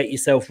can get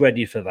yourself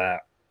ready for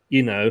that.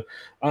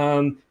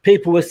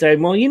 People were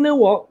saying, well, you know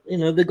what?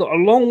 They've got a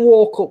long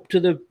walk up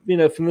to the,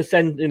 from the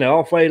center,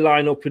 halfway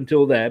line up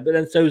until there, but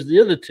then so's the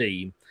other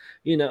team.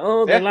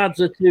 The lads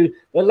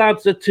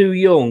are too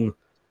young.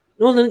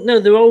 No,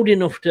 they're old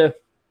enough to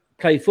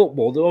play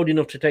football. They're old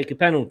enough to take a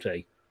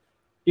penalty.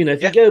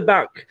 If you go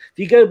back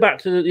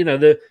to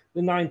the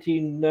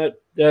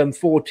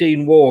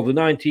 1914 war, the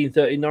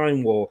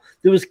 1939 war,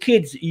 there was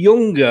kids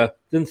younger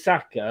than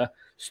Saka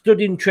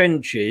stood in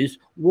trenches,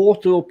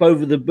 water up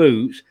over the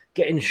boots,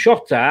 getting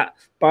shot at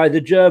by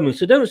the Germans.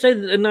 So don't say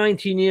that a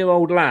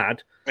 19-year-old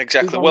lad,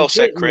 exactly, well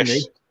said,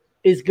 Chris,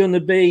 is going to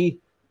be,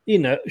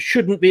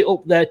 shouldn't be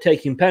up there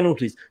taking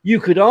penalties. You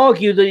could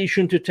argue that he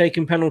shouldn't have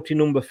taken penalty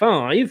number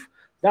 5.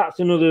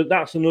 That's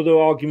another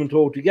argument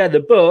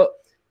altogether. But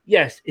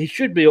yes, he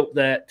should be up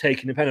there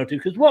taking a penalty,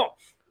 because what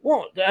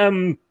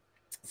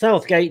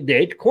Southgate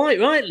did, quite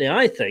rightly,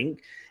 I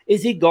think,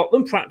 is he got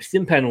them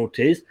practicing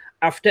penalties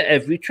after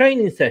every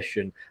training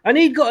session. And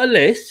he got a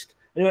list,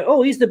 and he went,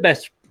 oh, he's the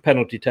best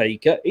penalty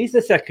taker. He's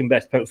the second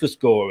best for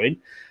scoring.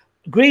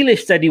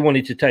 Grealish said he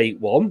wanted to take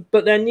one,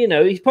 but then,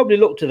 he's probably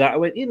looked at that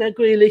and went,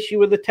 Grealish, you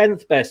were the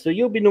 10th best, so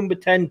you'll be number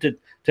 10 to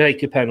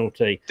take a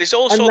penalty. There's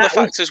also the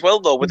fact as well,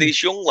 though, with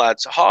these young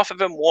lads, half of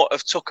them won't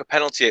have took a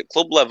penalty at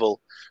club level.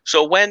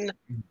 So when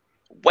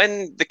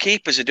the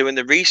keepers are doing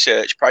the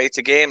research prior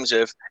to games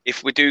of,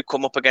 if we do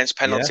come up against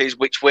penalties,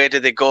 which way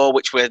do they go,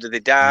 which way do they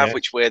dive,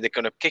 which way they're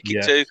going to kick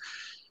it to,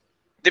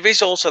 there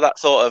is also that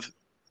thought of,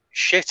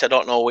 shit, I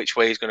don't know which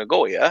way he's going to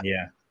go here.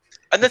 Yeah.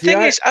 And the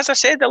thing is, as I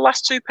said, the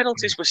last 2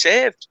 penalties were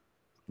saved.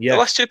 Yeah. The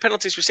last 2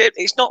 penalties were saved.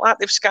 It's not like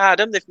they've scarred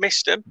them, they've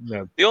missed them.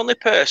 No. The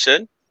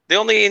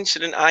only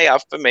incident I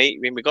have for me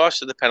in regards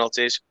to the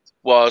penalties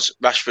was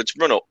Rashford's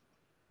run-up.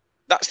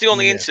 That's the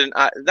only incident.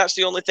 That's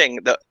the only thing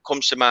that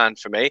comes to mind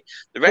for me.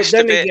 The rest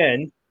of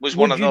it was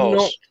one of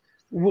those.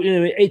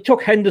 It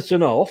took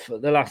Henderson off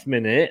at the last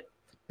minute,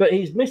 but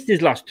he's missed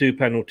his last 2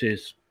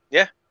 penalties.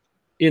 Yeah.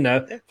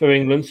 For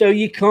England. So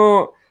you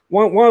can't.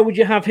 Why would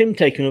you have him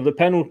take another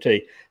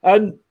penalty?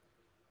 And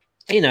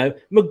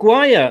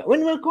Maguire.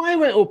 When Maguire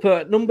went up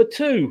at number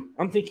 2,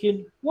 I'm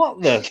thinking,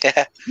 what the?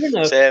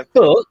 Same.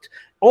 But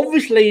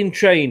obviously in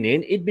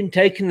training, he'd been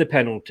taking the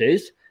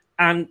penalties.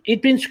 And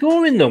he'd been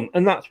scoring them,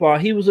 and that's why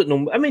he was at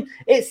number. I mean,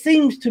 it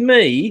seems to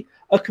me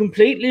a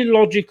completely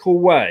logical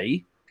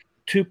way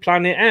to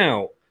plan it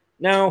out.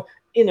 Now,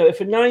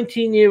 if a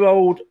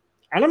 19-year-old,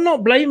 and I'm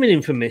not blaming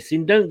him for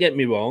missing, don't get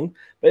me wrong,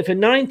 but if a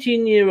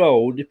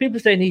 19-year-old, if people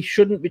are saying he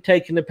shouldn't be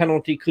taking a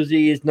penalty because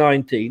he is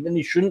 19, then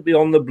he shouldn't be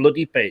on the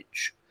bloody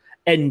pitch.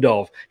 End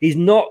of. He's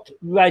not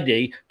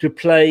ready to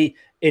play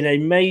in a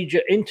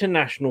major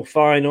international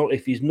final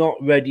if he's not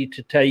ready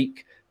to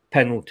take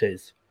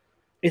penalties.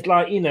 It's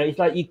like, it's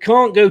like you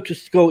can't go to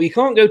school, you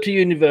can't go to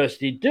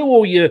university, do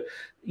all your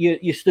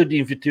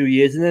studying for 2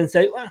 years, and then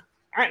say, well,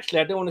 actually,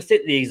 I don't want to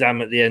sit the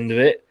exam at the end of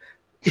it.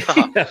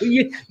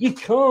 You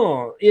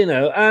can't,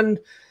 and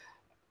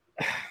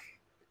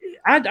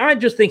I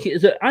just think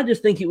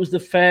it was the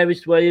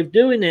fairest way of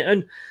doing it.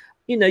 And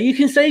you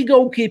can say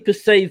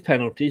goalkeepers save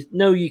penalties.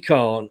 No, you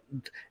can't.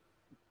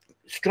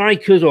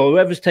 Strikers or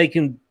whoever's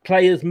taken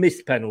players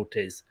miss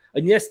penalties,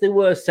 and yes, they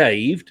were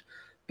saved,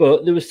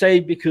 but they were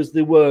saved because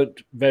they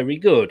weren't very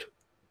good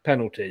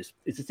penalties.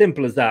 It's as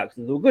simple as that. If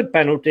they were good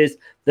penalties,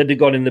 they'd have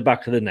gone in the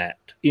back of the net.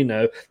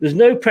 There's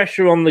no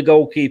pressure on the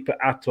goalkeeper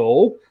at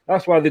all.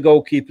 That's why the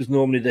goalkeeper's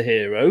normally the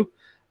hero.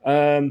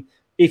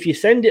 If you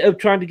send it up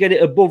trying to get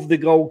it above the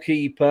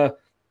goalkeeper,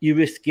 you're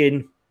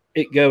risking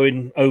it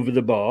going over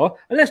the bar.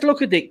 And let's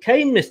look at it.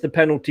 Kane missed the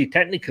penalty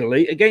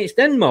technically against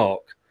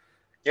Denmark.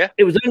 Yeah.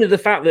 It was only the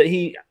fact that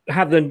he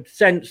had the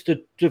sense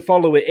to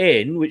follow it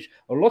in, which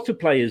a lot of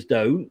players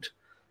don't,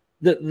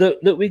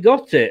 that we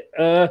got it.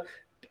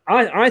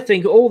 I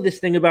think all this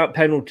thing about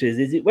penalties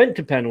is it went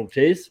to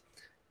penalties,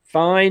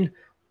 fine.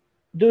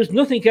 There was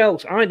nothing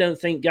else I don't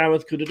think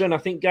Gareth could have done. I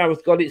think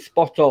Gareth got it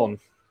spot on.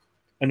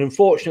 And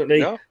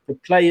unfortunately, the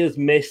players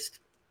missed.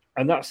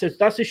 And that's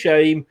a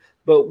shame.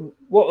 But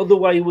what other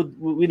way would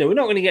we're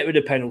not going to get rid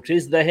of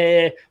penalties? They're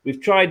here.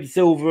 We've tried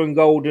silver and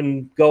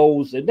golden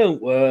goals. They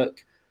don't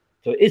work.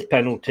 So it is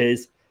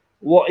penalties.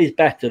 What is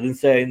better than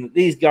saying that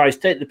these guys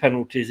take the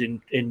penalties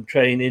in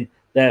training,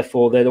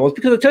 therefore they're the ones?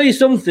 Because I'll tell you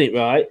something,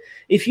 right?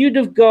 If you'd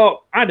have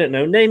got, I don't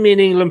know, name me an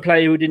England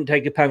player who didn't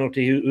take a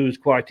penalty who was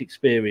quite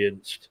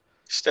experienced.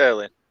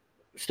 Sterling,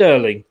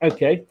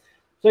 okay.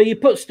 So you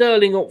put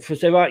Sterling up for,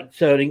 say, right,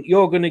 Sterling,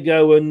 you're going to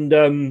go and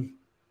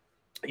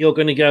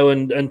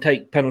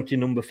take penalty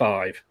number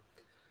 5.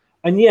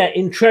 And yet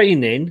in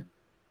training,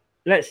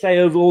 let's say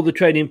over all the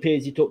training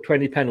periods he took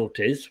 20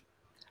 penalties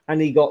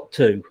and he got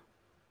 2.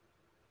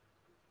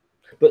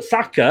 But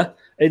Saka,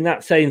 in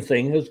that same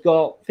thing, has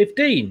got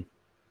 15.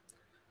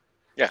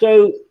 Yeah.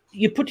 So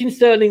you're putting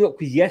Sterling up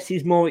because, yes,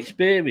 he's more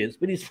experienced,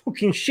 but he's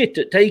fucking shit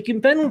at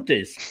taking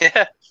penalties.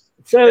 Yeah.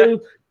 So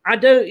I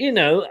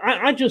don't,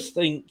 I just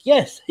think,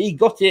 yes, he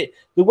got it.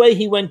 The way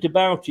he went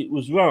about it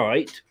was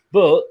right,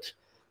 but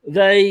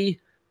they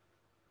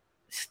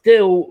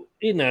still,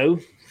 it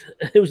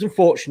was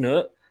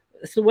unfortunate.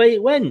 That's the way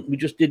it went. We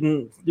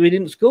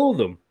didn't score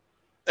them.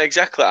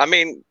 Exactly. I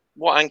mean,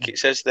 what Ankit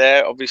says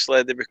there,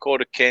 obviously they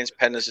recorded Kane's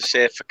pen as a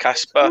save for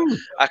Casper.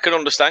 I can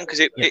understand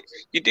because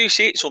you do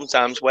see it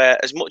sometimes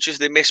where as much as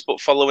they miss but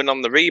following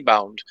on the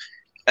rebound,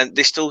 and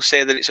they still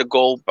say that it's a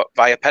goal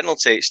via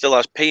penalty, it still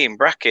has P in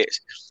brackets,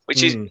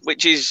 which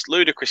is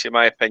ludicrous in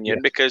my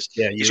opinion because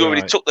he's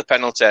already took the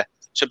penalty.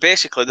 So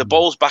basically the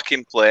ball's back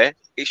in play,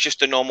 it's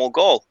just a normal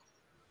goal.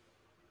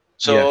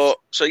 So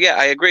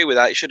I agree with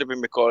that. It should have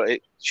been recorded.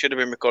 It should have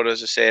been recorded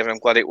as a save, and I'm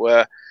glad it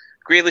were.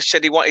 Grealish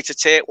said he wanted to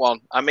take one.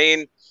 I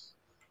mean,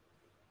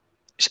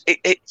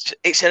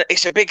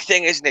 it's a big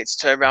thing, isn't it, to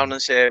turn around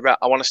and say, right,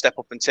 I want to step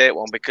up and take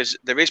one, because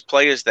there is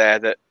players there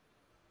that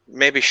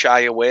maybe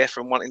shy away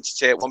from wanting to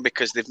take one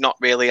because they've not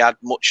really had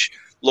much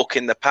luck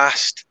in the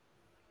past.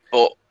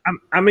 But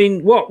I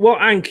mean, what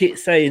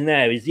Ankit's saying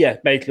there is,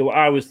 basically what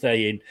I was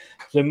saying.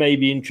 So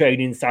maybe in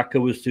training, Saka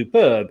was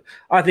superb.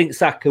 I think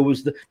Saka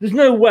was there's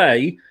no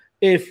way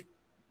if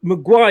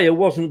Maguire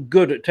wasn't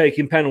good at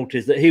taking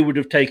penalties that he would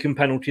have taken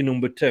penalty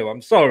number 2.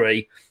 I'm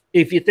sorry.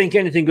 If you think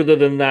anything other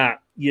than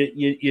that,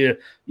 you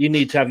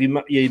need to have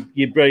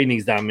your brain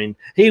examined.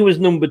 He was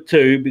number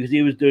 2 because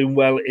he was doing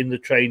well in the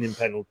training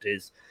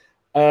penalties.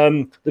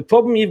 The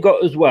problem you've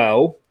got as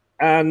well,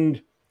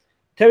 and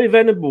Terry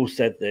Venables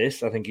said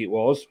this, I think it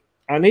was,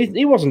 and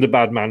he wasn't a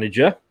bad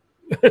manager,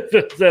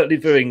 certainly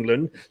for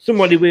England,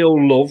 somebody we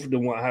all loved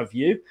and what have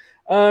you.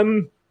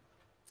 And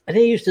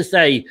he used to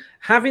say,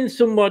 having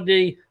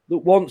somebody that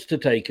wants to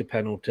take a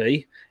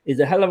penalty is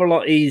a hell of a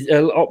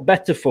lot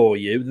better for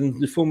you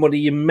than somebody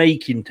you're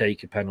making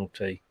take a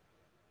penalty.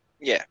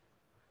 Yeah.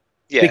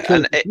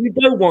 Because you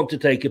don't want to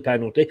take a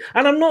penalty.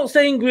 And I'm not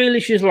saying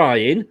Grealish is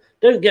lying,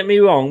 don't get me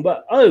wrong,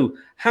 but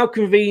how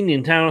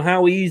convenient,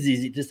 how easy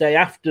is it to say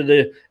after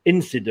the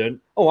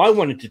incident, I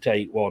wanted to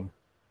take one.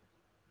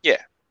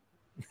 Yeah.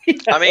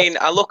 I mean,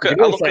 I look at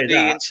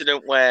the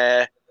incident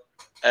where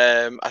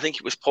I think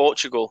it was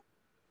Portugal.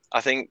 I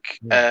think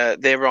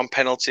they were on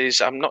penalties.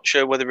 I'm not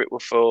sure whether it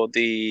were for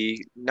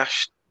the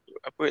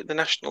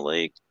National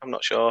League. I'm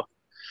not sure.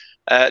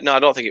 No, I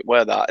don't think it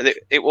were that.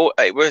 It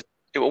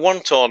were one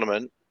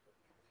tournament,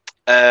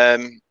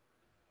 and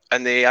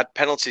they had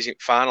penalties in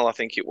final, I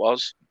think it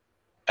was,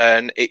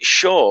 and it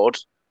showed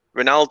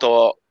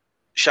Ronaldo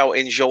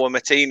shouting João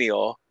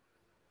Moutinho,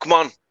 "Come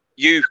on,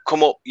 you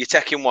come up, you're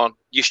taking one,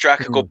 you strike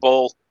a good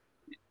ball,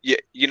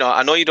 you know,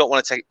 I know you don't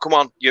want to take, come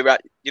on, you're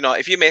right,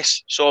 if you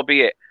miss, so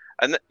be it."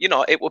 And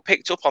it was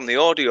picked up on the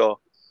audio.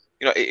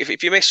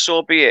 If you miss,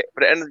 so be it.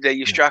 But at the end of the day,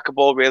 you strike a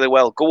ball really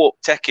well. Go up,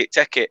 take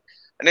it.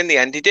 And in the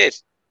end, he did.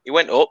 He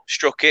went up,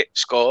 struck it,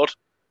 scored.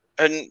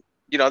 And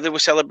they were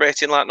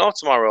celebrating like no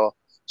tomorrow.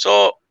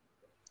 So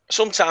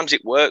sometimes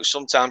it works,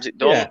 sometimes it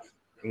don't.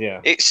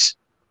 Yeah. It's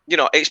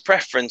it's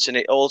preference, and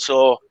it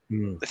also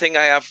the thing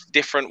I have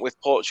different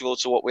with Portugal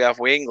to what we have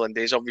with England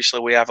is obviously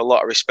we have a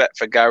lot of respect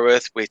for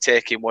Gareth. We're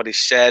taking what he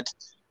said.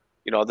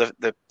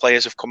 The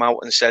players have come out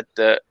and said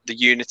that the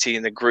unity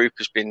in the group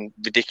has been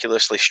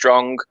ridiculously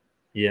strong.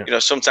 Yeah.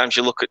 Sometimes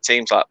you look at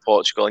teams like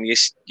Portugal and you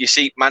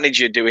see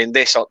manager doing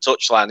this on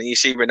touchline, and you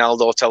see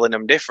Ronaldo telling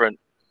them different.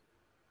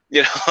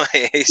 Do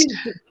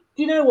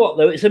you know what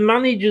though? It's a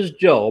manager's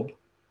job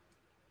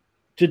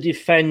to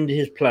defend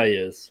his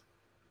players.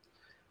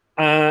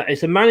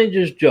 It's a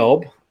manager's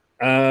job.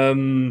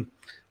 Well,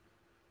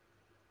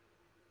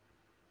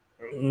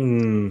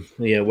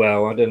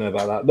 I don't know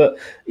about that, but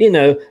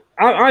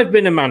I've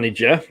been a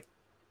manager,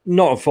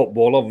 not a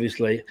football,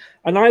 obviously,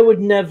 and I would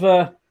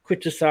never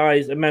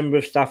criticize a member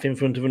of staff in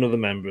front of another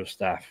member of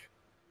staff.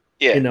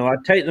 Yeah,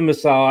 I'd take them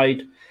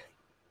aside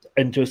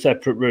into a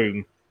separate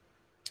room.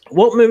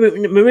 What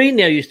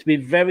Mourinho used to be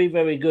very,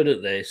 very good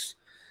at this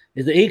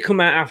is that he'd come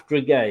out after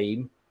a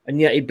game and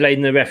yet he'd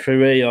blame the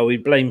referee or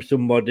he'd blame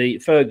somebody,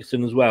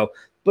 Ferguson as well.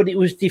 But it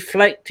was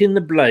deflecting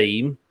the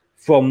blame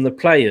from the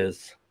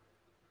players.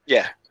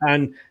 Yeah.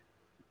 And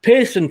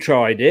Pearson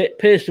tried it.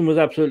 Pearson was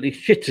absolutely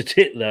shit at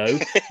it, though,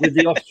 with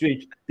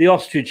the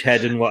ostrich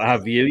head and what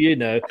have you,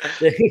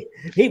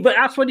 But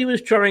that's what he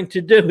was trying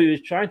to do. He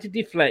was trying to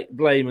deflect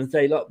blame and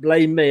say, look,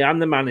 blame me. I'm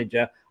the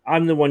manager.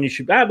 I'm the one you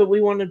should but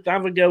we want to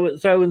have a go at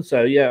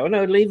so-and-so. Yeah,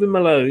 no, leave him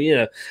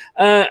alone,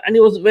 And he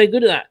wasn't very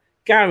good at that.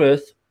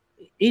 Gareth,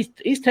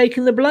 he's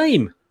taking the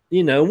blame,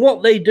 And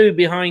what they do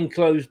behind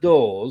closed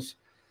doors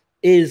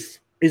is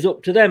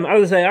up to them.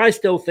 As I say, I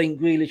still think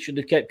Grealish should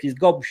have kept his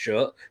gob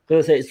shut,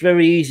 because I say it's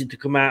very easy to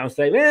come out and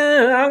say,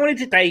 I wanted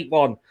to take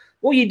one.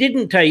 Well, you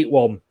didn't take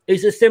one.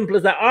 It's as simple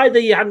as that. Either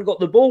you hadn't got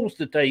the balls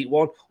to take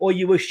one or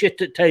you were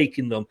shit at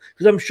taking them.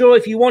 Because I'm sure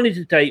if you wanted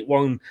to take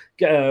one,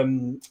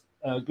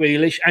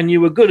 Grealish, and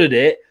you were good at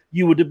it,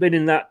 you would have been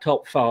in that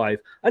top 5.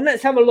 And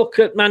let's have a look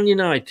at Man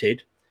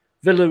United,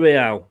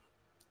 Villarreal.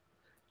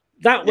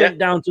 That went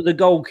down to the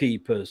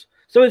goalkeepers.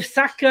 So if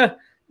Saka,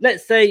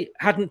 let's say,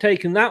 hadn't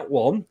taken that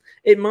one,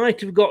 it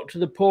might have got to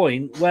the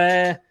point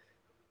where,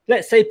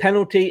 let's say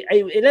penalty,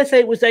 let's say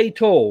it was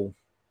 8-8,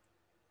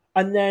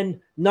 and then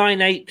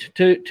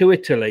 9-8 to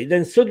Italy.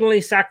 Then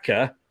suddenly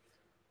Saka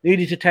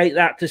needed to take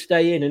that to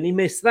stay in, and he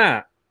missed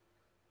that.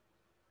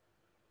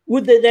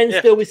 Would they then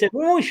still be saying,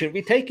 well, he shouldn't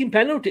be taking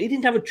penalty? He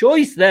didn't have a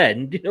choice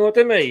then. Do you know what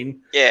I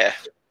mean? Yeah.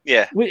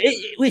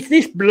 With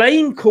this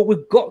blame call,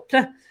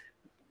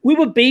 we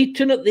were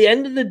beaten at the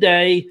end of the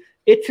day.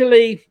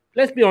 Italy,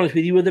 let's be honest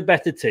with you, were the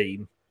better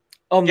team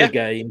on the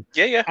game.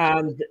 Yeah.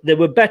 And they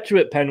were better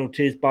at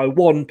penalties by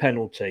 1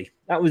 penalty.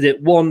 That was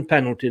it, 1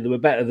 penalty. They were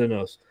better than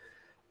us.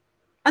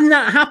 And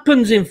that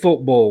happens in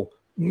football.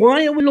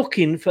 Why are we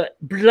looking for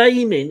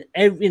blaming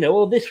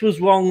this was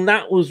wrong,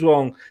 that was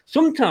wrong?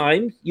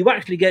 Sometimes you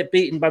actually get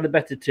beaten by the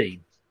better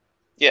team.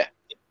 Yeah.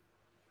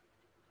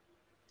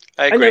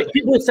 I agree. And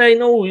people are saying,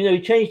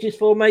 he changed his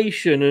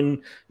formation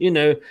and,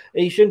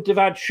 he shouldn't have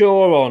had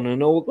Shaw on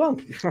and all. Well,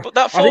 but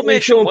that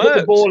formation worked. Put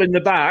the ball in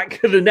the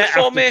back of the net.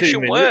 The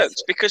formation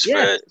worked because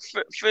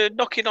for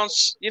knocking on,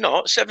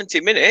 70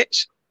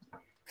 minutes,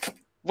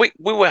 we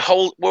were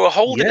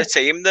holding a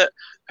team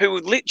who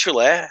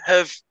literally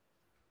have,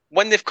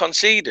 when they've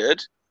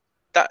conceded,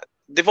 that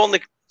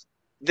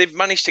they've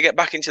managed to get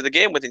back into the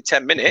game within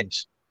 10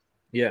 minutes.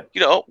 Yeah.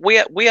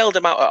 We held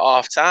them out at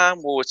half time.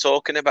 We were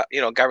talking about,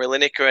 Gary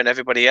Lineker and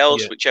everybody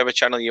else, whichever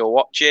channel you're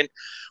watching.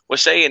 We're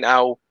saying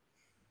how,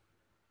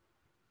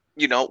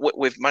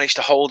 we've managed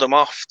to hold them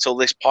off till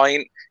this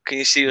point. Can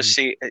you see us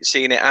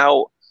seeing it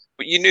out?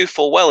 But you knew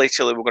full well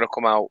Italy were going to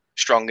come out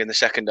strong in the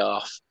second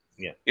half.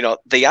 Yeah.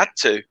 They had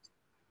to.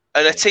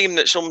 And a team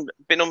that's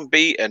been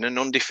unbeaten and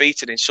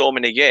undefeated in so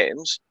many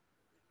games,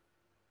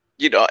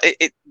 you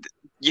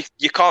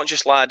can't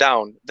just lie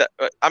down.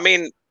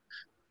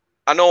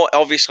 I know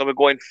obviously we're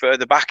going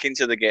further back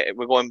into the game.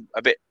 We're going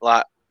a bit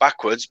like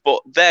backwards,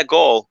 but their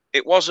goal,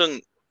 it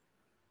wasn't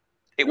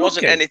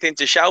anything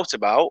to shout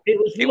about.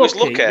 It was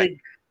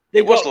lucky.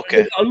 They got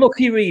a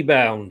lucky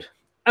rebound.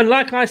 And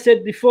like I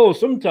said before,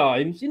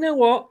 sometimes, you know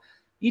what?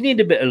 You need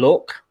a bit of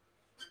luck.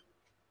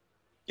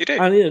 You do.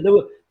 And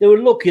they were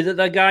lucky that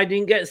that guy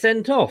didn't get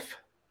sent off.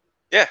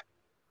 Yeah.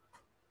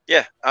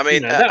 Yeah. I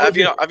mean, have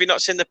you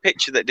not seen the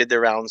picture that did the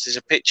rounds? There's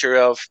a picture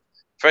of,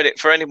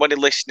 for anybody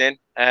listening,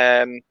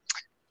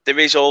 there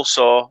is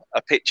also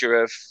a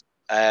picture of,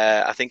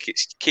 I think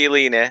it's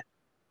Chiellini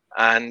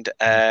and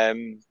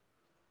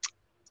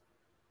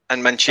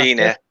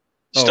Mancini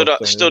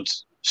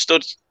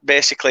stood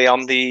basically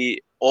on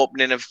the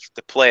opening of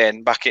the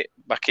plane back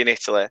in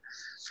Italy,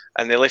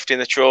 and they're lifting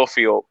the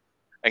trophy up,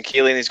 and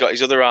Chiellini's got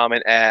his other arm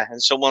in air,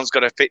 and someone's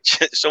got a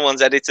picture.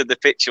 Someone's edited the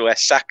picture where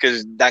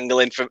Saka's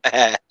dangling from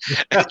air,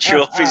 and the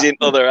trophy's in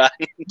other hand.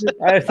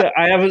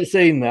 I haven't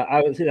seen that.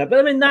 But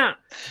I mean that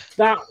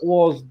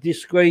was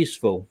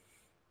disgraceful.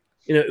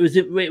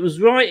 It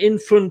was right in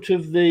front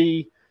of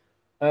the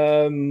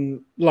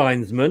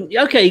linesman.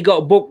 Okay, he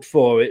got booked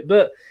for it,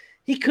 but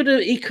he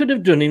could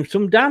have done him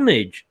some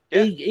damage.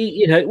 Yeah.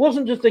 It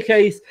wasn't just a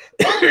case,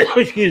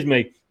 excuse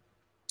me,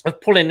 of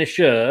pulling a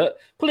shirt.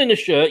 Pulling a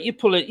shirt, you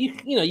pull it.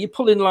 You're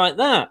pulling like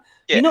that.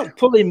 Yeah. You're not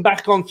pulling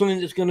back on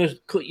something that's going to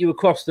cut you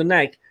across the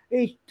neck.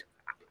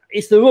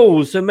 It's the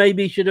rules, so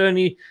maybe he should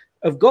only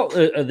have got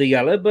the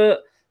yellow.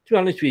 But to be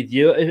honest with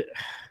you,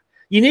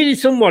 you needed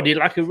somebody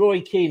like a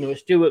Roy Keane or a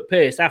Stuart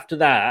Pearce after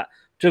that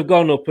to have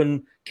gone up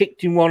and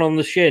kicked him one on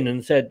the shin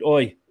and said,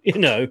 "Oi,"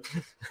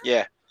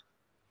 Yeah,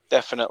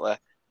 definitely.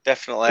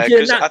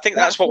 Because I think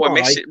that's what we're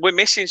missing. We're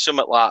missing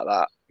something like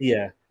that.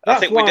 Yeah. I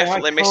think we're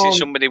definitely missing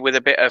somebody with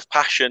a bit of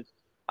passion.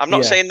 I'm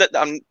not saying that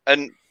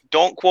and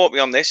don't quote me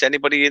on this,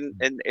 anybody in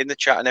the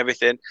chat and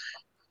everything.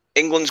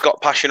 England's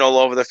got passion all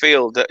over the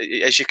field.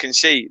 As you can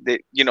see,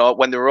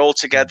 when they were all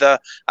together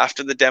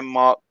after the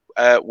Denmark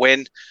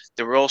win,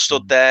 they were all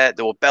stood there.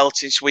 They were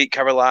belting Sweet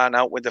Caroline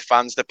out with the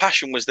fans. The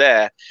passion was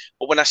there.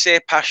 But when I say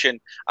passion,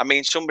 I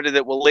mean somebody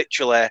that will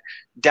literally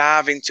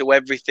dive into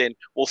everything,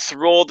 will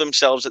throw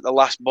themselves at the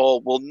last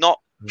ball, will not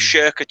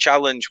shirk a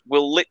challenge,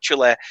 will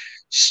literally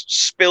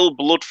spill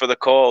blood for the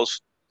cause.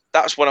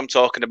 That's what I'm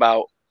talking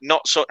about.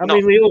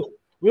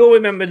 We all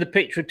remember the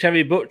picture of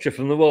Terry Butcher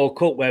from the World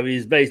Cup where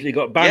he's basically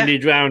got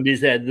bandage round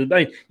his head.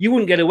 You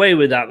wouldn't get away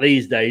with that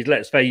these days,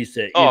 let's face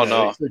it.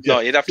 No,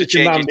 you'd have to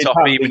change your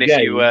top even if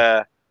you...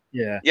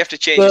 you have to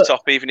change your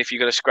top even if you've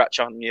got a scratch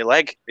on your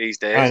leg these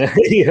days. I know,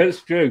 yeah,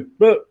 it's true.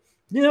 But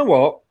you know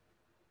what?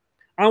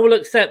 I will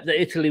accept that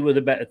Italy were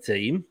the better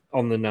team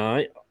on the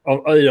night,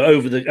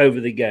 over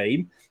the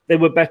game. They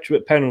were better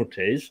at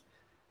penalties,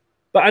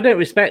 but I don't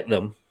respect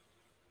them.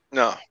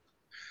 No.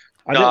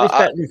 I don't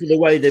respect them for the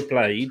way they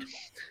played.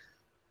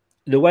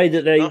 The way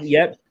that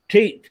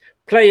they,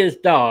 players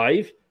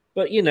dive,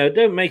 but,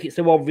 don't make it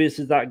so obvious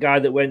as that guy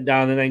that went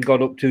down and then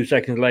got up 2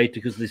 seconds later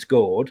because they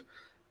scored.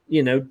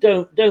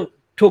 Don't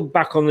tug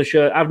back on the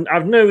shirt.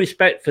 I've no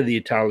respect for the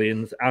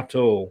Italians at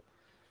all.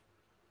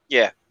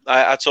 Yeah,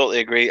 I totally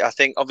agree. I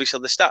think, obviously,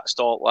 the stats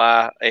don't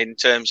lie in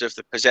terms of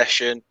the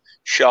possession,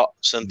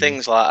 shots and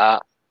things like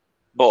that.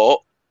 But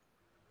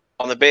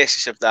on the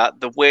basis of that,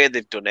 the way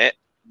they've done it,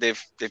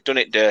 they've done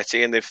it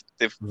dirty and they've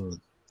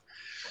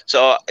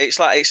So it's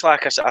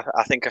like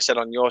I think I said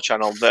on your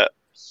channel that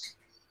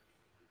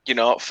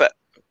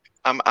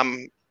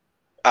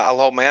I'll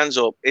hold my hands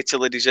up.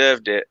 Italy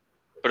deserved it,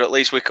 but at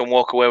least we can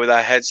walk away with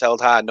our heads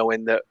held high,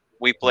 knowing that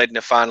we played in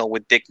the final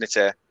with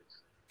dignity.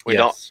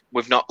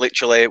 We've not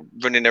literally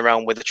running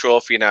around with a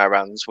trophy in our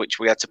hands, which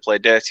we had to play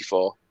dirty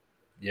for.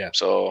 Yeah.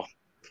 So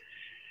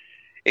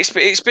it's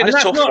been a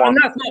tough one, and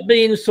that's not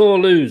being sore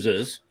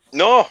losers.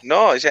 No,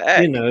 is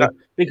it?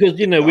 Because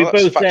we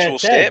both said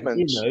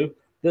statements.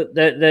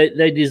 That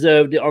they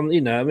deserved it on.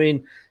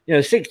 66%.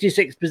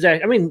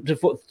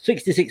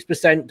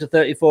 66% to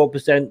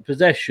 34%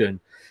 possession,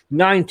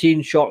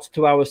 19 shots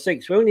to our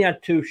 6. We only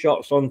had 2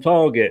 shots on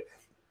target.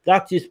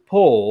 That is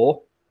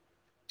poor.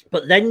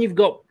 But then you've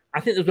got.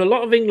 I think there's a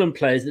lot of England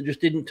players that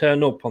just didn't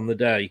turn up on the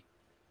day.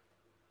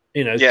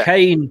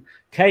 Kane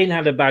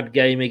had a bad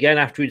game again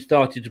after he'd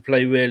started to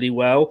play really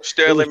well.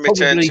 Sterling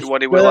returned to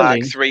what he was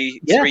like three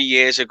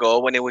years ago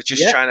when he was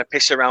just trying to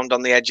piss around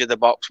on the edge of the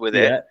box with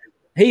it.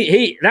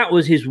 He that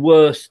was his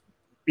worst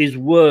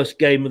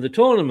game of the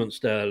tournament,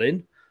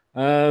 Sterling.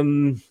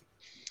 Ankit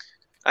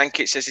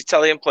says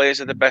Italian players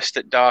are the best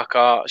at dark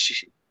arts.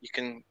 You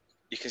can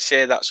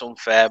say that's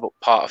unfair, but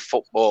part of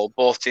football.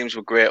 Both teams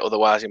were great.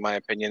 Otherwise, in my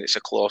opinion, it's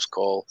a close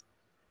call.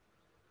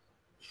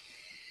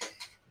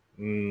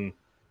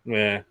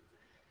 Yeah.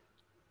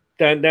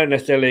 Don't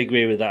necessarily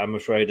agree with that, I'm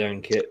afraid,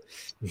 Ankit.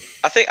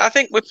 I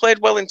think we played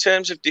well in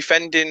terms of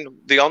defending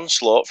the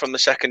onslaught from the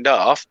second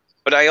half,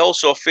 but I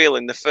also feel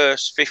in the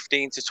first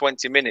 15 to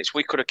 20 minutes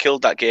we could have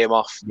killed that game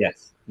off.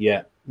 Yes,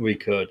 yeah, we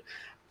could.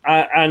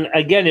 And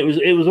again, it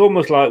was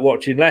almost like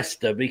watching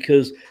Leicester,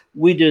 because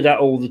we do that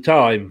all the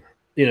time.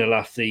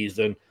 Last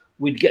season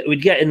we'd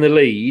get in the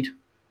lead,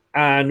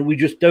 and we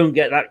just don't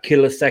get that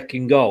killer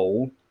second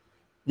goal.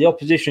 The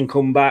opposition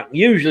come back.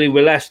 Usually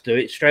with Leicester,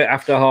 it's straight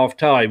after half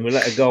time. We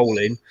let a goal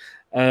in,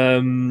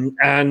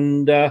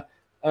 and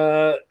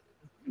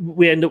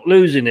we end up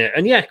losing it.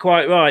 And yeah,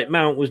 quite right.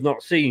 Mount was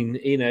not seen.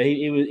 He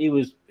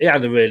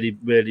had a really,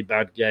 really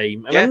bad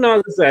game. And I'm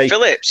not to say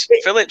Phillips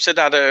had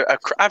an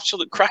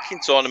absolute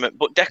cracking tournament,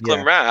 but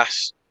Declan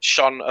Rice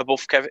shone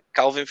above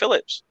Calvin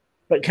Phillips.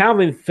 But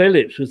Calvin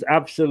Phillips was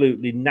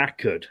absolutely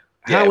knackered.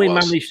 How he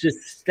managed to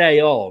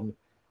stay on.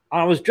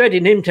 I was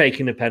dreading him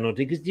taking a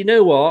penalty, because you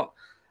know what?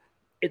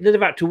 They'd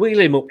have had to wheel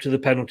him up to the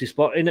penalty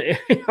spot in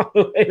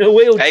a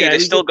wheelchair. Hey, he'd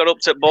still got up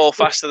to ball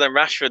faster than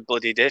Rashford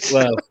bloody did.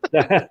 Well,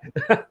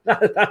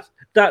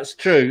 that's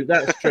true.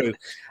 That's true.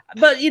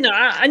 But,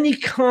 and you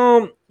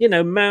can't,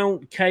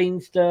 Mount, Kane,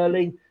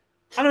 Sterling.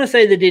 I'm going to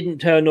say they didn't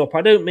turn up.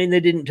 I don't mean they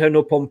didn't turn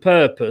up on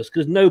purpose,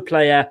 because no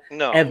player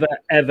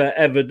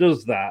ever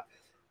does that.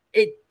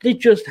 They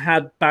just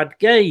had bad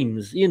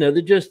games.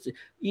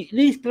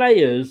 These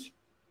players,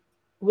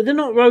 they're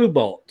not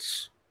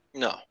robots.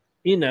 No.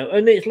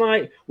 And it's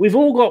like we've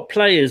all got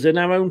players in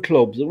our own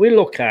clubs that we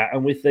look at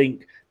and we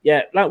think,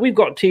 yeah, like we've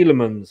got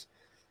Tielemans.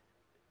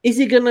 Is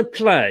he going to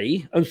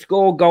play and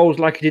score goals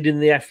like he did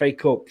in the FA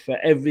Cup for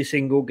every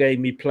single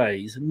game he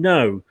plays?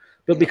 No.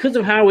 But because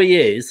of how he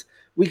is,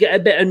 we get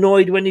a bit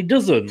annoyed when he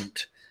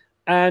doesn't.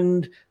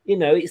 And,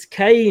 it's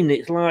Kane.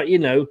 It's like,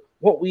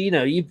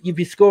 you'd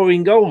be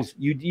scoring goals.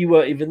 You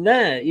weren't even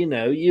there.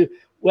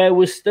 Where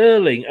was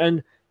Sterling?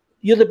 And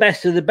you're the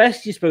best of the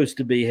best. You're supposed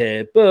to be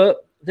here.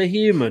 But they're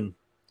human.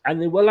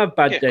 And they will have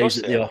bad days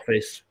at the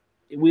office.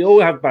 We all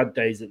have bad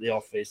days at the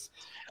office.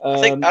 I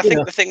think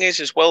the thing is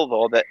as well,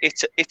 though, that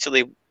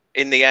Italy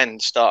in the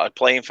end started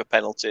playing for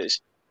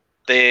penalties.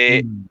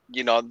 We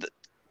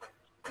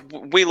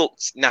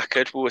looked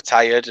knackered, we were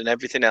tired, and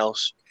everything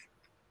else.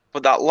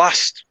 But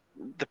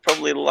the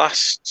probably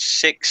last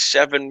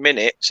 6-7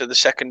 minutes of the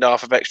second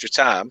half of extra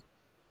time,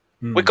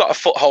 we got a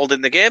foothold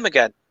in the game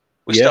again.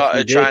 We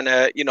started trying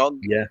to,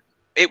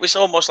 it was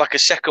almost like a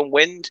second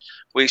wind.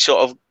 We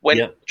sort of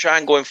went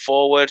trying going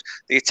forward.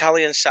 The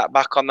Italians sat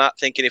back on that,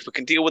 thinking if we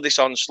can deal with this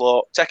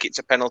onslaught, take it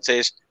to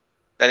penalties,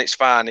 then it's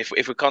fine. If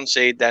we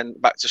concede, then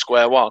back to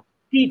square one.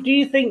 Do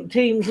you think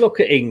teams look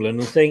at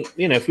England and think,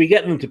 if we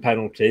get them to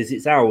penalties,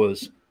 it's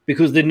ours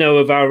because they know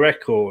of our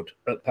record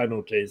at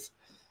penalties?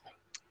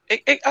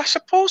 I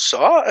suppose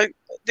so.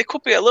 There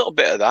could be a little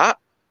bit of that.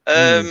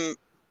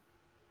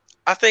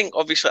 I think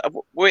obviously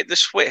we're at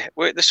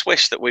the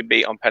Swiss that we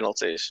beat on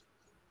penalties.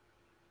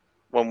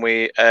 When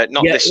we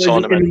this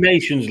tournament, in the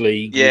Nations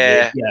League,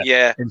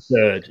 in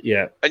third,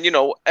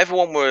 and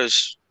everyone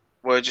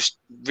were just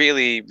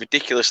really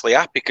ridiculously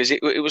happy because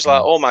it was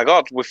like, oh my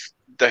god, with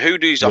the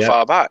hoodoos off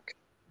our back,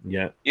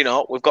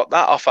 we've got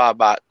that off our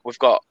back, we've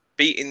got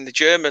beating the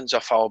Germans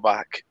off our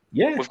back,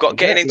 we've got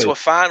getting into a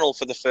final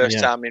for the first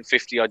time in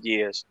 50 odd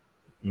years.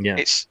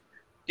 It's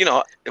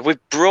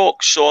we've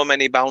broke so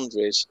many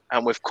boundaries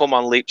and we've come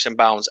on leaps and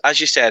bounds.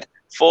 As you said,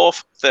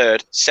 4th,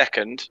 3rd,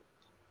 2nd.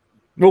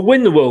 We'll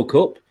win the World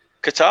Cup.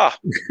 Qatar.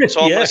 That's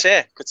all I'm going to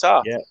say.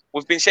 Qatar. Yeah.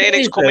 We've been saying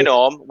it's coming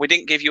home. We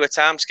didn't give you a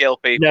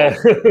timescale, people. No,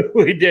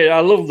 we did.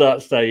 I love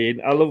that saying.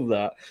 I love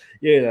that.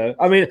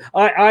 I mean,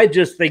 I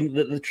just think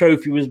that the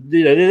trophy was,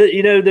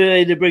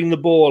 they bring the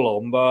ball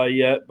on by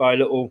a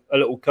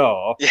little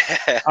car.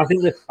 Yeah. I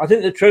think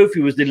the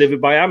trophy was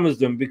delivered by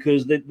Amazon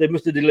because they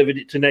must have delivered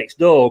it to next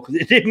door because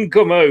it didn't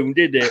come home,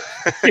 did it?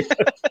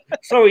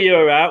 Sorry,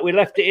 you're out. We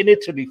left it in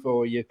Italy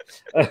for you.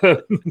 Yeah,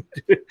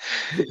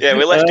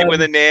 we left it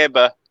with a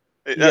neighbour.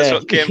 That's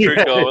what came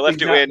through goal. We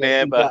left it with a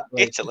neighbour.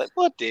 Exactly. Italy,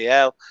 bloody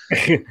hell.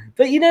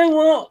 But you know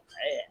what?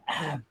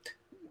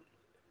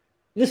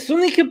 There's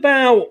something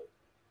about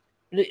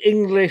the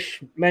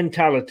English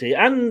mentality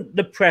and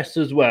the press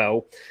as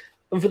well.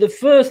 And for the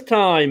first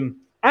time,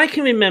 I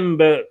can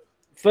remember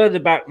further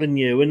back than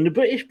you, and the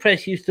British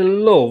press used to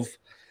love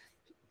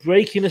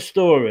breaking a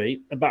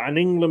story about an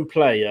England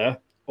player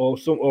or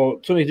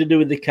something to do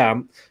with the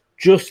camp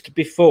just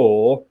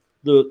before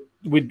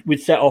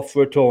we'd set off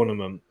for a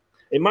tournament.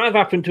 It might have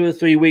happened 2 or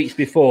 3 weeks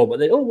before,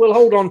 but we'll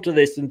hold on to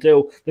this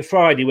until the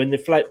Friday when they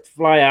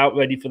fly out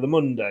ready for the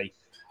Monday.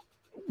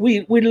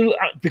 We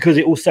because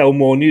it will sell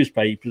more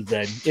newspapers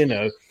then,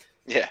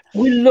 Yeah.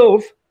 We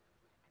love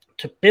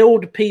to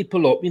build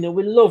people up. We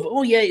love,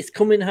 oh yeah, it's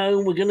coming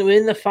home. We're going to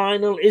win the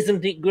final.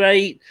 Isn't it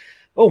great?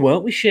 Oh,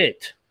 weren't we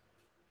shit?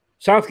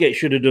 Southgate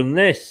should have done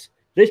this.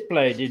 This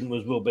player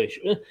was rubbish.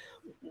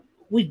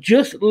 We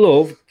just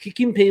love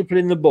kicking people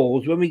in the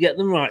balls when we get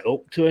them right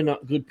up to a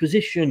not good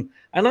position.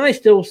 And I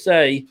still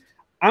say,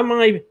 am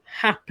I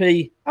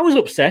happy? I was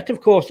upset,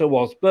 of course I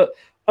was. But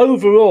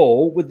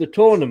overall, with the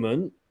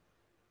tournament,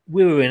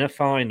 we were in a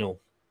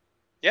final.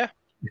 Yeah.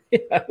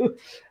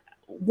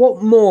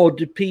 What more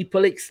do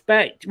people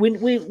expect?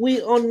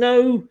 We are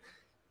no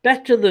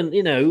better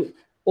than,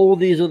 all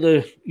these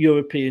other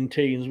European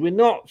teams. We're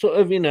not sort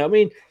of, I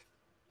mean,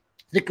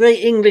 the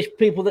great English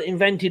people that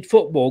invented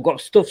football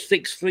got stuffed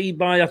 6-3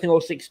 by, I think,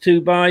 or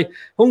 6-2 by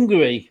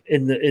Hungary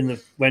in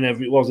the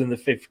whenever it was in the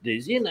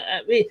 50s.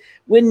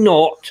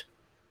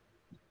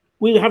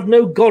 We have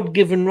no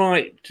God-given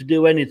right to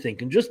do anything.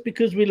 And just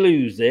because we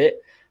lose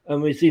it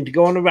and we seem to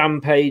go on a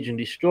rampage and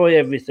destroy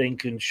everything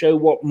and show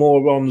what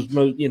morons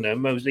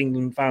most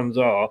England fans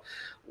are,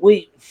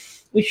 we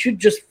should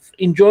just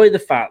enjoy the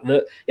fact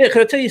that,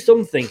 can I tell you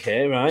something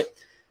here, right?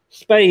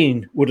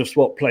 Spain would have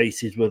swapped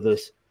places with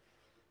us.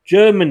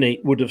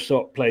 Germany would have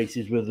swapped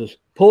places with us.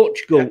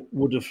 Portugal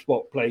would have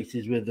swapped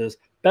places with us.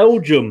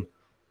 Belgium,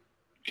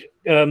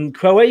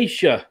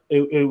 Croatia,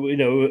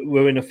 who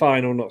were in a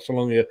final not so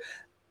long ago.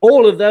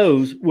 All of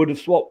those would have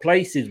swapped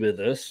places with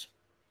us.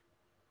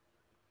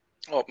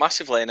 Oh,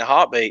 massively, in a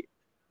heartbeat.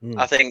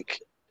 I think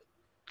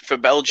for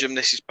Belgium,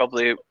 this is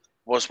probably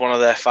was one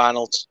of their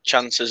final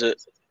chances at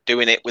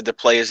doing it with the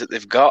players that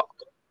they've got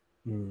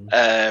in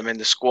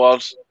the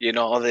squad.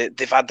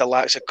 They've had the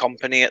likes of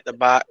Kompany at the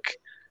back.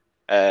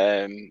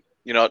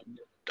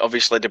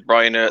 Obviously De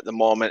Bruyne at the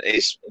moment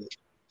is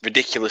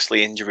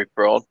ridiculously injury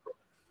prone.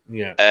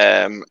 Yeah.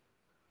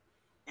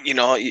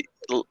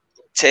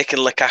 taking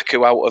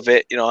Lukaku out of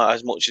it,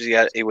 as much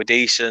as he were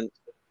decent.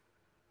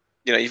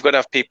 You've got to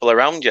have people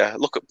around you.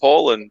 Look at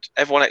Poland.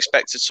 Everyone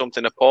expected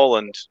something of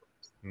Poland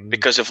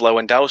because of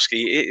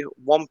Lewandowski.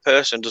 One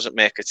person doesn't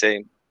make a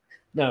team.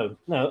 No,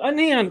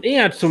 and he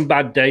had some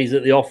bad days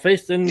at the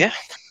office, and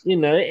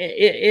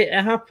it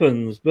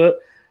happens. But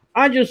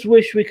I just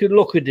wish we could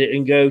look at it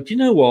and go, do you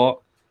know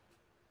what?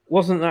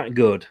 Wasn't that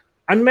good?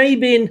 And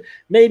maybe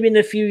in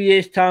a few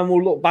years' time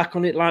we'll look back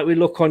on it like we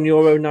look on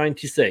Euro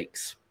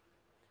 '96.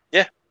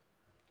 Yeah.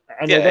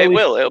 It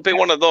will. It'll be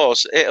one of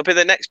those. It'll be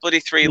the next bloody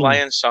Three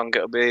Lions song.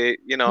 It'll be,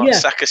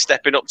 Saka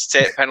stepping up to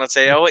take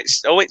penalty.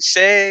 It's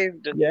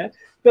saved. Yeah.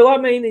 But what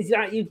I mean is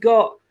that you've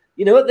got,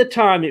 at the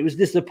time it was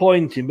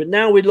disappointing, but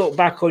now we look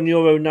back on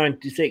Euro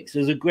 '96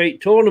 as a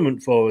great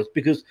tournament for us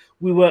because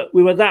we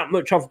were that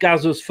much off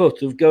Gazza's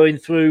foot of going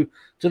through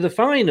to the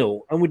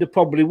final, and we'd have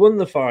probably won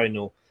the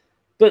final.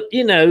 But,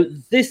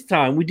 this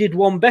time we did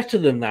one better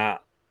than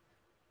that.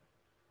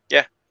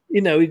 Yeah.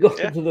 We got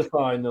to the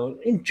final.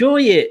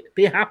 Enjoy it.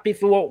 Be happy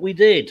for what we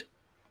did.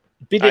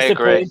 Be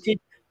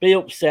disappointed, be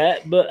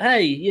upset. But,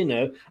 hey,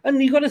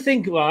 and you got to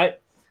think, right,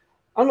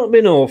 I've not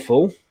been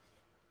awful,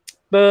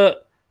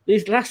 but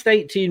these last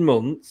 18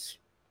 months,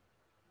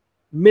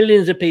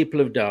 millions of people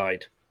have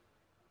died.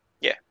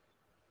 Yeah.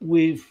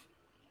 We've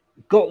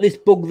got this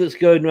bug that's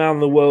going around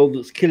the world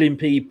that's killing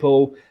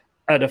people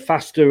at a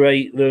faster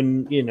rate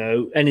than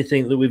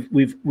anything that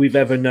we've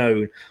ever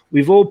known.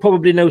 We've all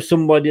probably know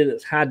somebody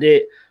that's had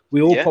it.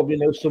 We all probably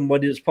know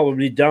somebody that's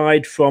probably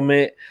died from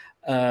it,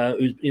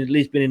 who's at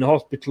least been in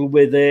hospital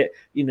with it.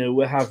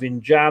 We're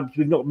having jabs.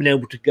 We've not been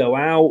able to go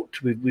out.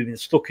 We've been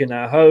stuck in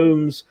our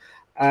homes,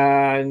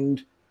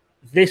 and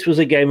this was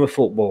a game of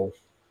football.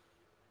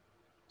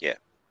 Yeah,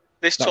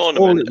 this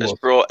tournament has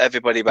brought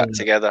everybody back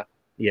together.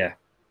 Yeah.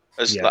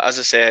 As I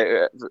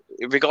say,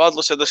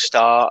 regardless of the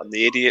start and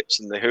the idiots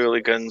and the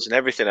hooligans and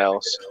everything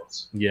else,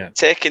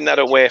 taking that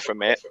away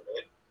from it,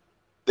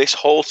 this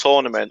whole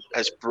tournament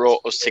has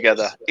brought us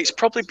together. It's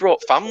probably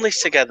brought families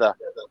together,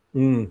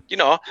 and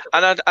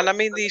I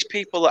mean these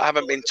people that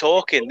haven't been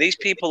talking, these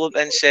people that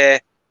then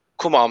say,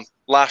 come on,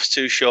 life's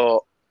too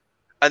short.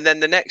 And then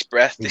the next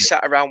breath, they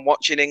sat around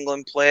watching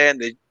England play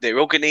and they're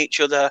hugging each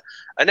other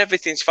and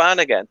everything's fine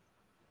again.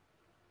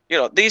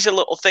 These are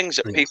little things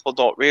that people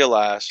don't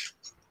realise.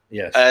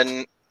 Yes.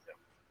 And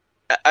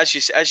as you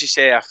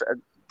say, after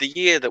the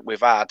year that we've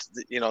had,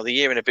 the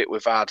year and a bit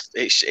we've had,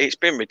 it's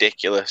been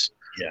ridiculous.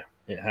 Yeah,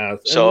 it has.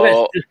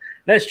 So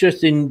let's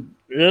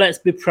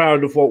be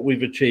proud of what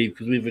we've achieved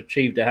because we've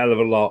achieved a hell of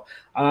a lot.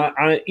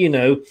 I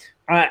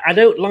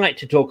don't like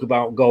to talk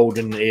about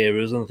golden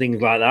eras and things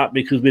like that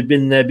because we've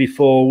been there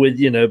before with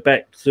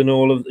Becks and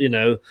all of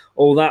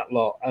all that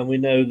lot, and we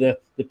know the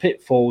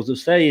pitfalls of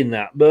saying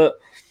that, but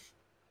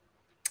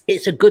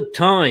it's a good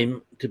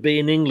time to be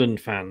an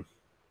England fan.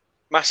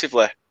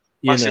 Massively.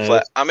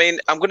 I mean,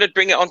 I'm going to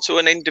bring it onto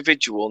an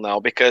individual now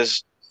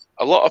because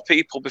a lot of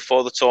people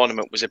before the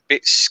tournament was a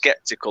bit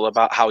sceptical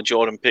about how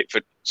Jordan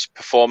Pickford's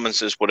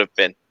performances would have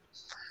been.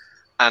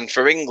 And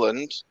for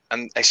England,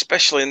 and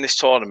especially in this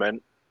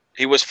tournament,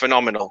 he was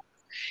phenomenal.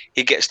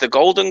 He gets the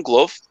Golden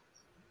Glove,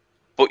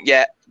 but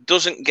yet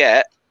doesn't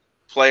get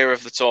Player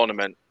of the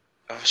Tournament.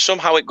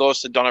 Somehow it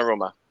goes to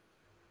Donnarumma.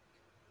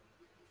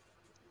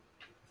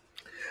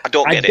 I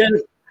don't get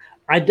it.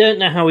 I don't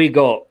know how he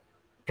got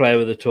Player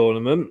of the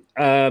Tournament,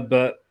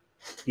 but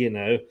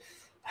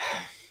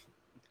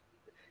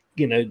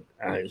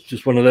it's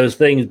just one of those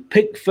things.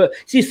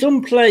 See,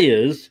 some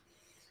players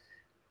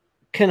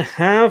can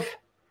have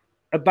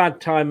a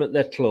bad time at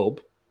their club.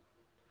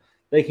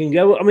 They can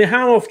go. I mean,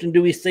 how often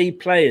do we see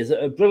players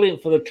that are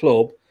brilliant for the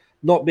club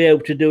not be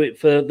able to do it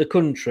for the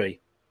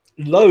country?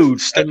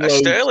 Loads.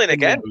 Sterling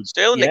again.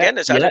 Sterling again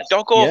has had a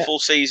dog-awful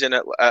season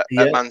at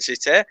Man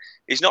City.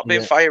 He's not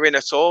been firing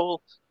at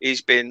all.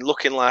 He's been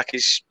looking like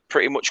he's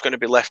pretty much going to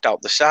be left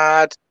out the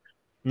side.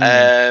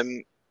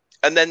 And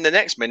then the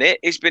next minute,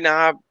 he's been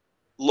our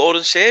Lord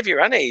and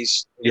Saviour, and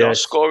he's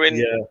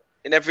scoring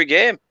in every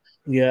game.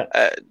 Yeah,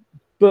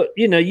 but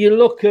you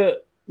look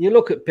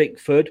at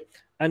Pickford,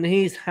 and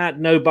he's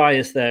had no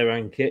bias there,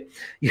 Ankit.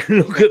 You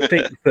look at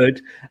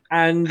Pickford,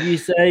 and you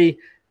say,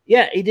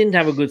 yeah, he didn't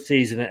have a good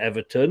season at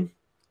Everton,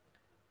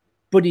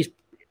 but he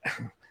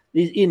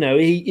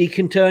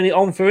can turn it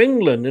on for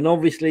England, and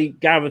obviously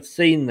Gareth's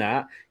seen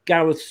that.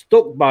 Gareth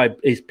stuck by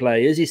his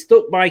players. He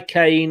stuck by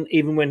Kane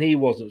even when he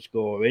wasn't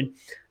scoring.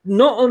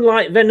 Not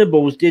unlike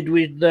Venables did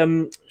with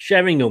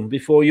Sheringham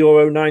before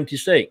Euro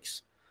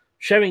 '96.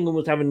 Sheringham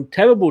was having a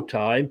terrible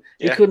time.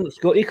 He couldn't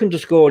score. He couldn't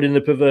have scored in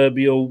the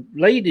proverbial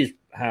ladies'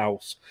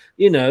 house,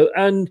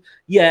 and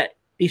yet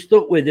he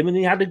stuck with him, and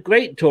he had a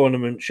great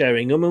tournament.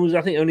 Sheringham, and was,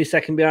 I think, only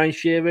second behind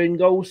Shearer in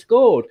goals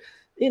scored.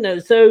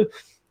 So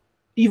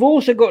you've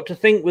also got to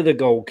think with a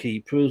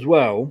goalkeeper as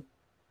well.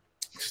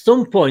 At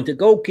some point, a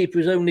goalkeeper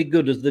is only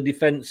good as the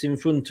defence in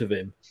front of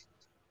him.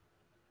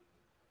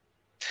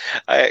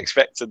 I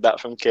expected that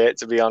from Kate,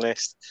 to be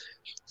honest.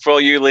 For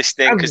all you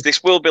listening, because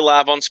this will be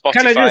live on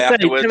Spotify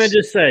afterwards. Can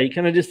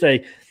I just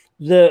say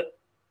that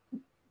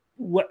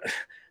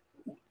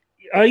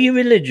Are you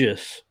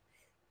religious?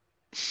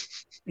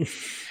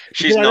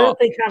 She's not.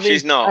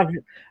 She's not.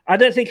 I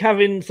don't think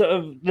having sort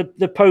of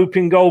the Pope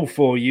in goal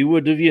for you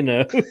would have,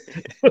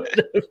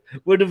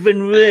 would have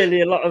been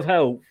really a lot of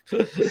help.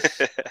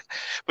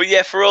 But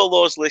yeah, for all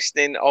those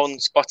listening on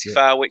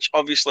Spotify, which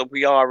obviously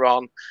we are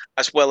on,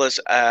 as well as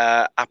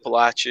Apple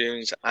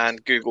iTunes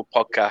and Google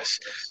Podcasts,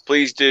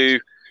 please do,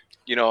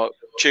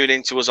 tune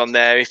into us on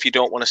there. If you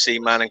don't want to see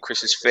mine and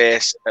Chris's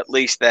face, at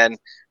least then,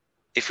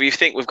 if you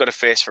think we've got a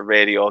face for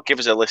radio, give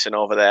us a listen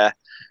over there.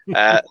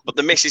 But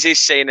the missus is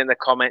saying in the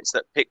comments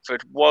that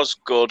Pickford was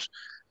good,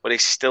 but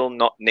he's still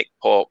not Nick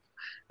Pope,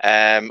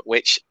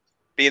 which,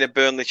 being a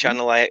Burnley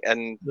channel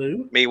and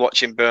me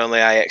watching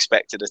Burnley, I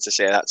expected her to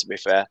say that, to be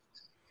fair.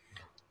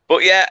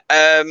 But yeah,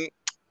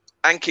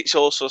 Ankit's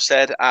also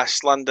said, I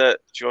slander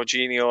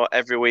Jorginho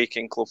every week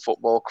in club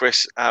football.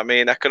 Chris, I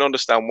mean, I can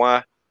understand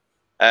why.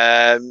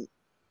 But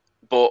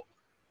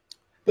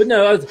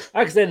no,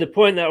 like I said, the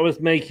point that I was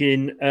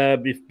making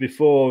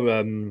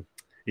before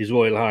His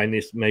Royal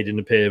Highness made an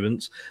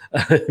appearance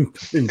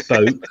in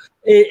Pope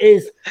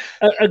is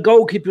a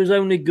goalkeeper is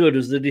only good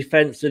as the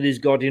defence that he's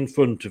got in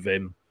front of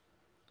him.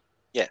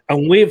 Yeah,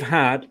 and we've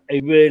had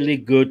a really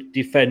good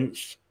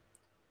defence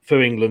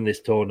for England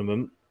this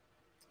tournament.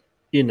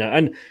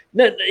 And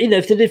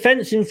if the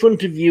defence in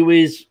front of you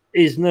is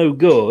no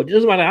good, it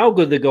doesn't matter how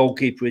good the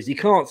goalkeeper is. He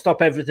can't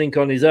stop everything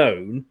on his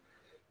own.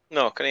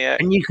 No, can he?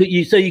 And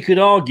you could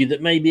argue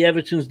that maybe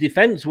Everton's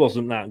defence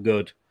wasn't that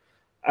good,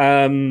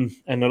 and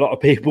a lot of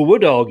people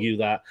would argue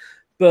that.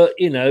 But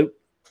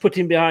put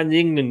him behind the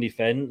England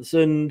defence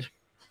and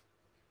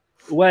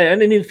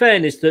in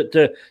fairness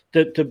to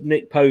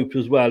Nick Pope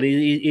as well,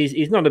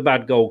 he's not a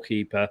bad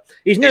goalkeeper.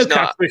 He's no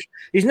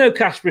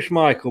Kasper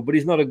Schmeichel, but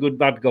he's not a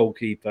bad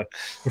goalkeeper.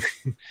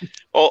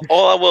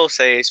 all I will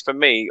say is, for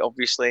me,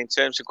 obviously, in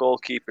terms of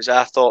goalkeepers,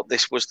 I thought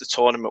this was the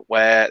tournament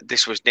where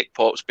this was Nick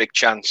Pope's big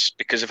chance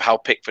because of how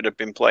Pickford had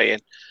been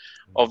playing.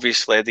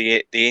 Obviously,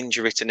 the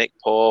injury to Nick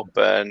Pope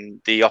and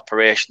the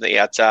operation that he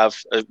had to have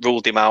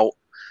ruled him out.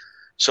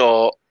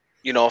 So,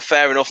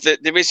 fair enough.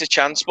 There is a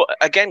chance. But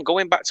again,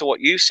 going back to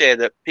what you say,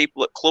 that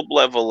people at club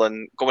level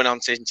and going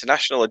on to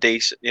international are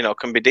decent,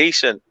 can be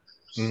decent.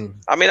 Mm.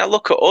 I mean, I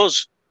look at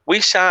us. We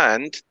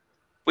signed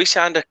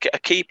a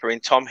keeper in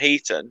Tom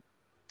Heaton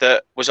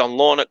that was on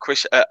loan at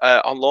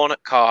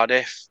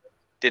Cardiff,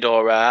 did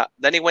all right.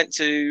 Then he went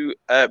to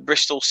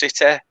Bristol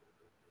City.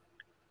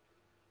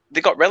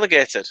 They got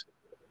relegated.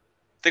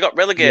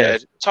 Yeah.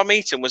 Tom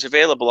Heaton was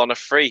available on a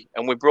free,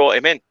 and we brought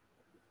him in.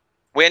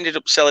 We ended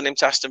up selling him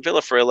to Aston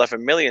Villa for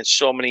 11 million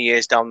so many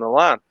years down the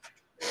line.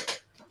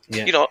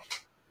 Yeah.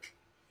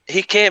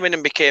 He came in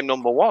and became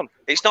number one.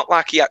 It's not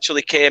like he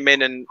actually came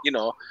in and,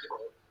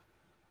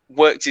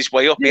 worked his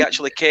way up. He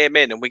actually came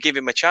in and we give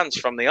him a chance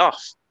from the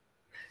off.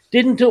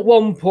 Didn't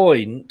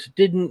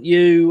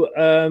you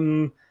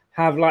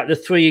have like the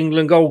 3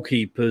 England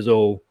goalkeepers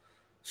all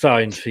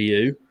signed for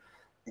you?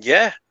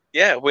 Yeah.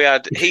 We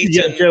had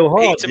Heaton,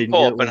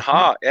 Pope and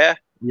Hart, yeah.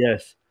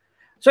 Yes.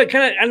 So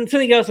and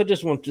something else I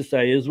just want to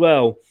say as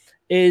well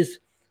is,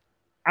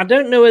 I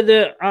don't know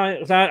whether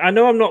I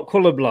know I'm not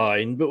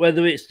colourblind, but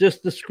whether it's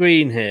just the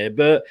screen here,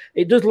 but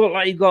it does look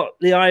like you've got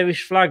the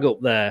Irish flag up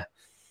there.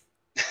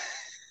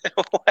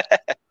 Where?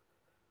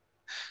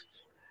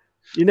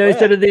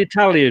 Instead of the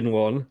Italian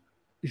one,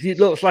 it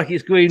looks like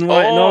it's green,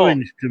 white, and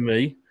orange to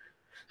me.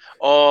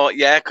 Oh,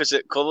 yeah, because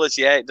it colours,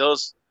 yeah, it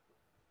does.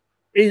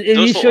 Are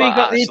you sure you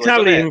got the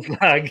Italian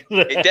flag?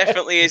 It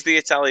definitely is the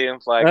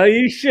Italian flag. Are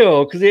you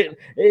sure? Because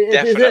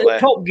it's a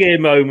Top Gear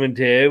moment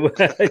here, where,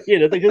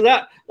 because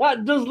that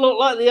does look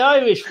like the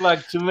Irish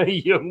flag to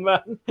me, young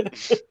man.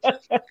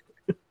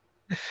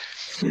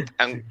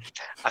 And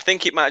I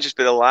think it might just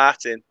be the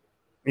lighting.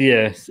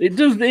 Yes, it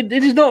does. It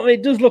is not.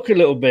 It does look a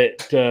little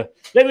bit.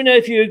 Let me know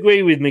if you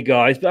agree with me,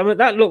 guys. But I mean,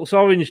 that looks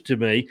orange to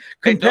me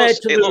compared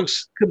to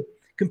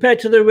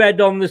the red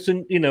on this,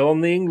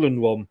 on the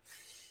England one.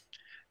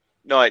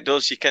 No, it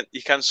does. You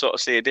can sort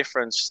of see a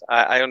difference.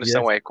 I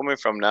understand where you're coming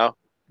from now.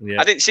 Yeah.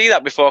 I didn't see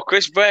that before,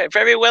 Chris. Very,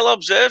 very well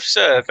observed,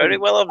 sir. Very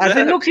well observed. I've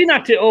been looking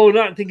at it all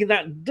night, thinking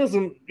that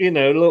doesn't,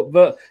 look.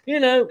 But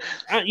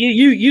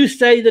you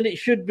say that it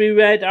should be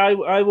red.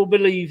 I will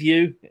believe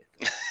you.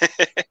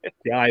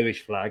 The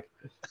Irish flag.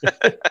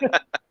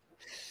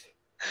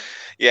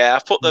 Yeah, I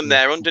put them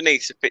there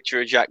underneath a picture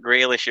of Jack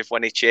Grealish of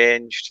when he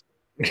changed.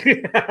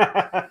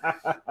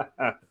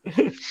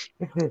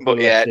 But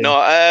yeah,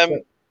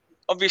 no.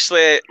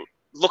 Obviously,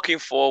 looking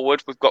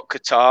forward, we've got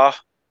Qatar.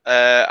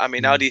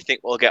 How do you think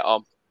we'll get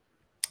on?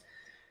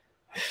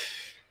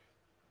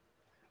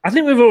 I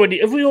think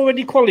have we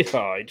already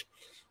qualified?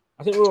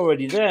 I think we're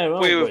already there,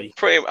 aren't we?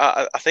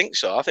 I think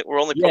so. I think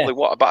we're only probably,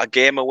 about a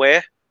game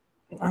away?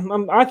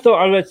 I thought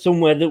I read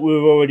somewhere that we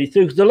were already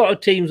through, because a lot of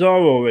teams are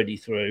already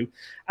through.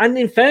 And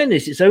in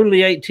fairness, it's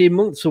only 18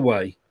 months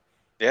away.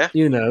 Yeah.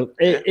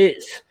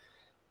 It's...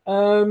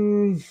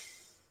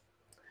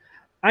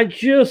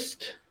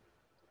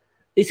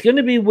 It's going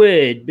to be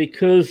weird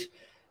because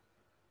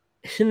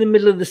it's in the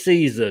middle of the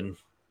season.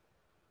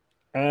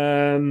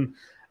 And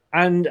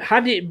And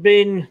had it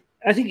been,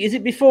 I think, is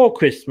it before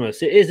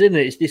Christmas? It is, isn't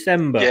it? It's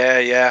December.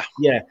 Yeah.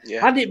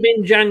 Had it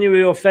been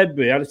January or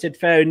February, I'd have said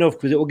fair enough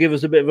because it will give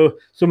us a bit of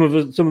some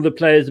of the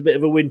players a bit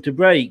of a winter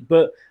break.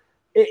 But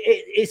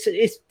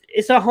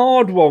it's a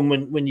hard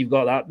one when you've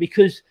got that,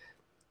 because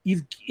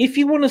if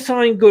you want to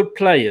sign good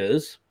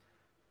players,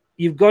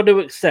 you've got to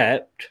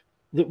accept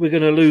that we're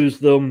going to lose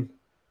them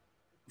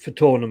for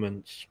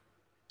tournaments.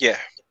 Yeah.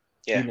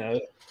 You know,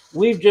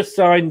 we've just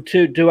signed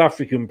two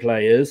African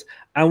players,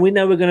 and we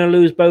know we're going to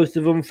lose both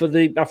of them for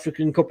the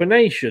African Cup of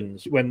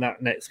Nations when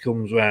that next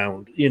comes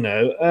round. You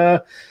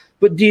know,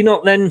 but do you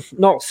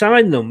not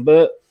sign them?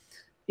 But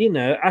you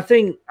know, I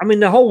mean,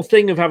 the whole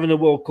thing of having a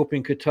World Cup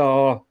in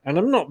Qatar, and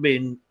I'm not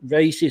being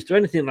racist or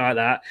anything like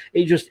that.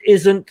 It just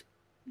isn't.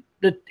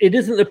 It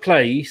isn't the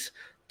place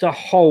to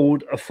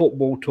hold a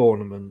football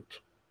tournament.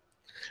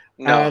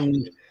 No.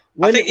 And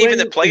I think even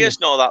the players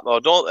know that,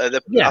 though, don't they?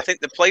 I think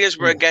the players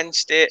were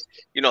against it.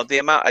 You know, the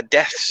amount of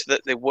deaths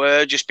that there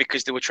were just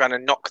because they were trying to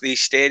knock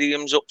these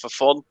stadiums up for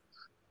fun.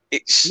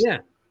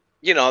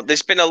 You know,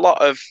 there's been a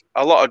lot of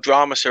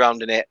drama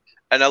surrounding it,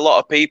 and a lot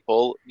of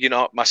people, you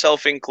know,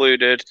 myself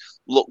included,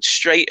 looked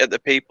straight at the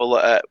people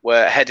that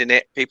were heading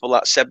it, people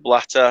like Seb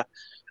Blatter,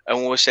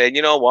 and were saying,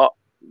 you know what,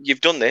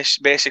 you've done this.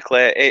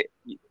 Basically,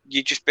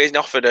 you just been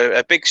offered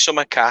a big sum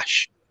of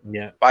cash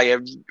by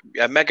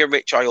a mega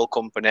rich oil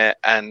company,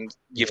 and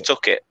you've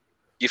took it.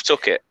 You've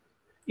took it.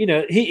 You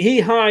know, he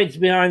hides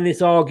behind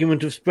this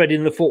argument of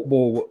spreading the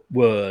football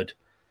word.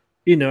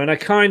 You know, and I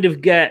kind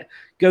of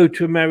go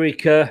to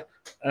America.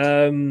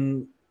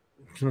 It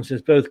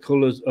says both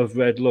colours of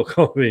red look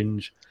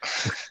orange.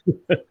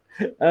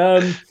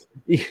 I've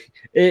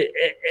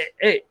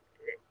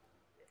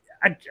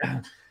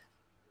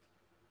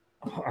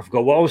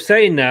got what I was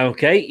saying now.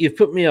 Okay, you've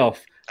put me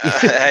off.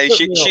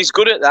 She's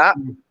good at that.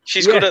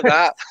 She's good at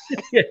that.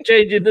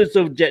 Changing the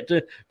subject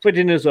to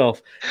putting us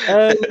off.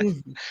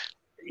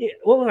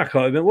 What I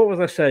can't remember. What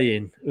was I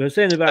saying? We were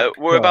saying about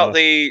we're about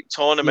the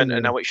tournament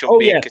and how it should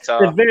be in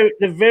Qatar.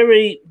 They're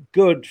very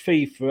good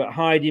FIFA at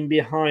hiding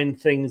behind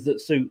things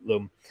that suit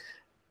them.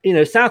 You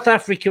know, South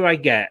Africa, I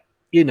get.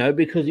 You know,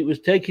 because it was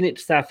taking it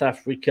to South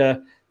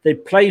Africa. They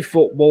play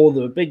football.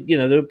 They're a big. You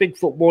know, they're a big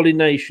footballing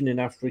nation in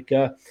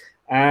Africa.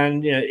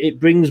 And, you know, it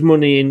brings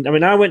money in. I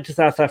mean, I went to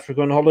South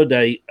Africa on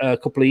holiday a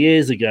couple of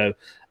years ago.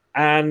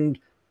 And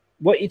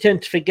what you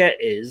tend to forget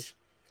is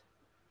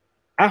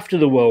after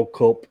the World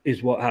Cup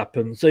is what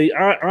happens. So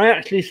I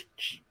actually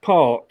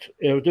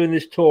doing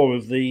this tour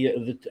of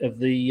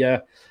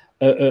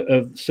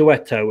of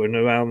Soweto and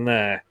around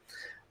there.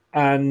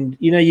 And,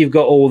 you know, you've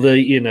got all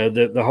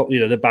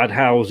the bad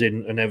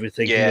housing and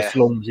everything in the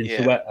slums in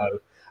Soweto.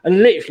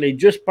 And literally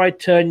just by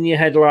turning your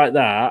head like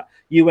that,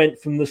 you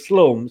went from the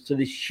slums to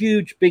this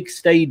huge, big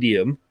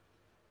stadium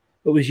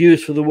that was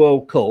used for the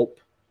World Cup,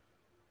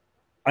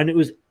 and it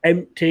was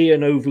empty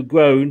and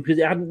overgrown because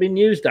it hadn't been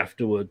used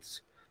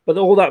afterwards. But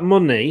all that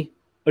money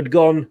had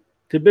gone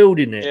to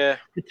building it. Yeah.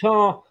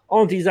 Qatar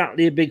aren't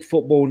exactly a big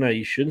football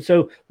nation,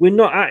 so we're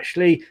not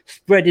actually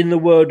spreading the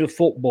word of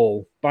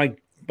football by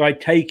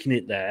taking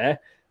it there.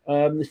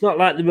 It's not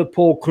like they're a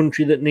poor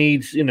country that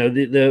needs, you know,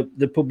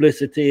 the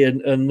publicity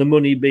and the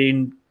money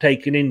being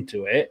taken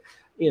into it.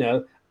 You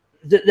know,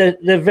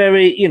 they're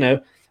very, you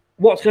know,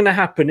 what's going to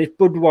happen if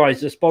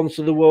Budweiser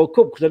sponsor the World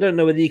Cup? Because I don't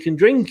know whether you can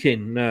drink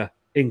in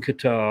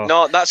Qatar.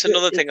 No, that's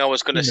another thing I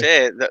was going to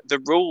say. That the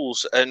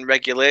rules and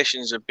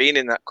regulations of being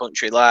in that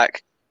country,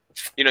 like,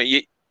 you know,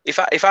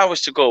 if I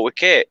was to go with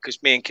Kate,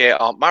 because me and Kate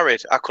aren't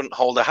married, I couldn't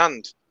hold her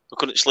hand. We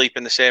couldn't sleep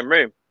in the same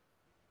room.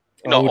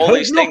 You know, all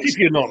these things. If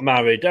you're not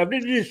married, I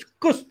mean, it's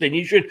disgusting.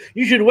 You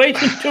should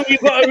wait until you've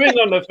got a ring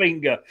on a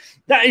finger.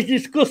 That is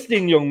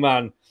disgusting, young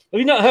man. Have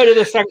you not heard of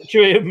the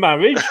sanctuary of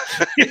marriage?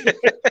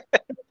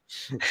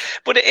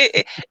 But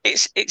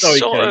it's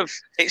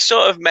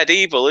sort of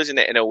medieval, isn't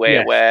it? In a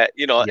way where,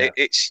 you know,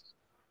 it's.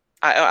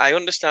 I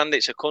understand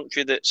it's a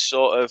country that's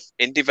sort of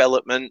in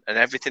development and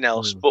everything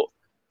else, but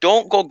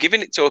don't go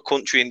giving it to a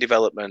country in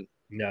development.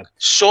 No,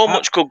 so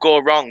much could go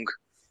wrong.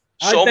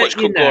 So much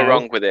could go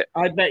wrong with it.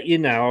 I bet you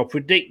now. I'll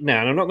predict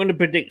now. And I'm not going to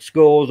predict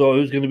scores or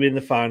who's going to be in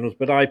the finals,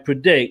 but I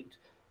predict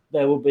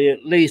there will be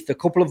at least a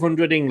couple of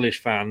hundred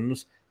English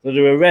fans that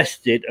are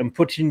arrested and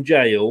put in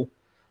jail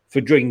for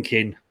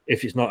drinking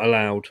if it's not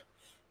allowed.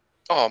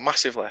 Oh,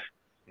 massively.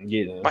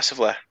 You know,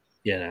 massively.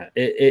 Yeah.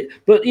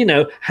 But, you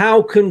know,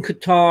 how can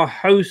Qatar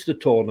host a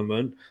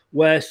tournament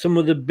where some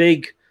of the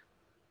big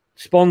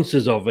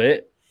sponsors of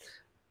it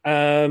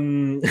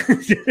sorry,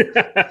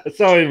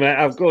 mate,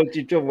 I've got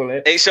you trouble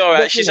here. It's all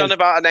right. She's on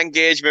about an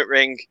engagement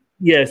ring.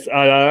 Yes,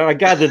 I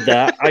gathered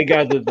that. I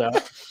gathered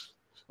that.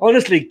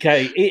 Honestly,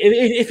 Kate,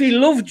 if he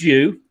loved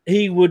you,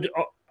 he would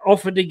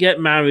offer to get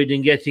married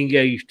and get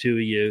engaged to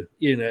you.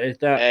 You know, if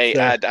that. Hey,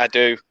 I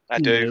do.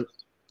 Know,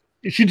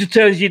 she just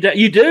tells you that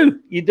you do.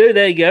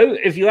 There you go.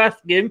 If you ask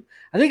him,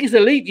 I think it's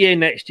a leap year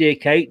next year,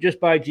 Kate. Just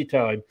bide your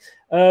time.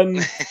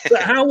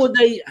 But how will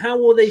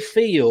they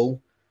feel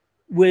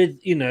with,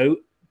 you know,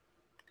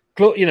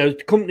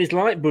 companies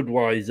like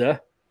Budweiser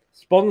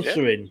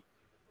sponsoring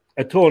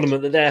a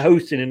tournament that they're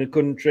hosting in a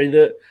country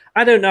that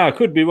I don't know. I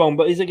could be wrong,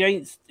 but is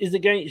against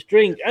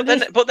drink.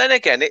 But then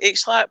again,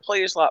 it's like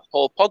players like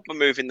Paul Pogba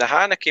moving the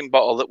Heineken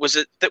bottle that was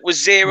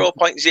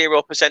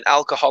 0.0%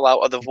 alcohol out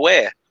of the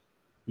way.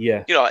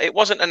 Yeah, it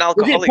wasn't an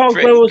alcoholic Pogba,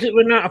 drink. Was it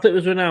Ronaldo? I think it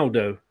was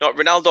Ronaldo. No,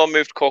 Ronaldo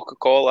moved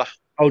Coca-Cola.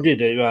 Oh,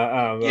 did he?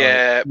 Right.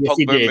 Yeah, yes,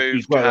 Pogba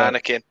moved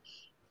Heineken.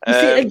 You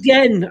see,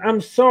 again,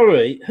 I'm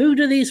sorry. Who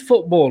do these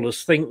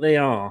footballers think they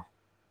are?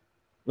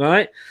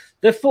 Right?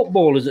 They're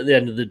footballers at the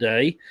end of the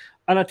day.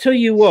 And I tell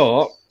you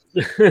what,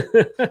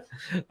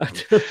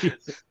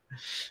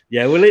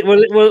 yeah,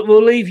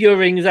 we'll leave your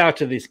rings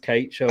out of this,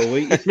 Kate, shall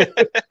we?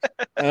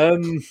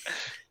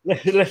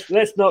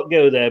 Let's not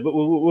go there, but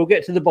we'll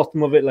get to the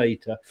bottom of it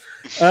later.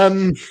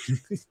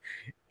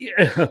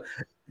 Yeah,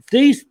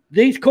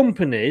 these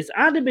companies,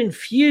 I'd have been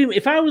fuming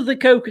if I was the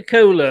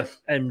Coca-Cola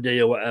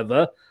MD or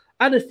whatever.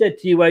 I'd have said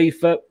to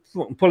UEFA,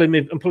 I'm pulling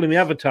me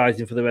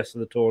advertising for the rest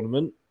of the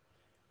tournament,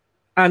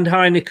 and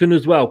Heineken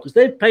as well, because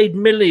they've paid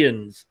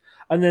millions.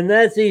 And then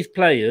there's these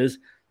players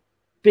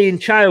being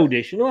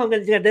childish. I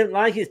don't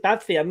like it. It's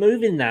bad for you. I'm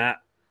moving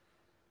that.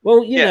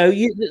 Well, you know,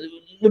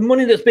 the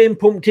money that's being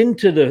pumped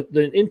into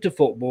into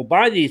football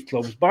by these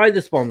clubs, by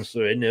the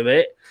sponsoring of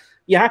it,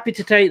 you're happy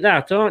to take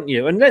that, aren't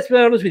you? And let's be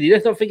honest with you.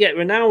 Let's not forget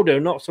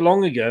Ronaldo. Not so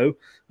long ago,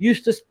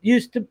 used to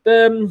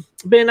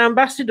be an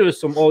ambassador of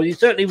some, or he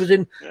certainly was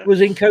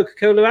in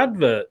Coca-Cola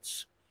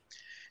adverts.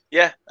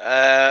 Yeah,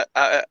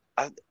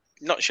 I'm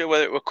not sure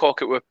whether it were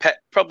Coke, it were Pep.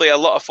 Probably a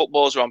lot of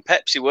footballers were on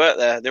Pepsi, weren't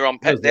they? They're on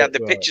Pepsi. They had the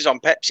pictures on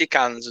Pepsi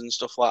cans and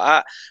stuff like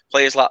that.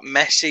 Players like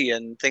Messi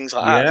and things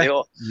like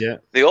that.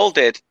 They all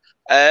did.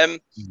 The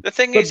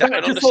thing is, I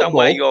can understand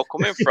where you're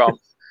coming from.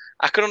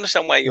 I can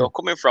understand where you're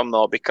coming from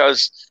though,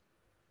 because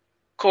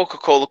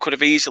Coca-Cola could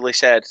have easily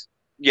said,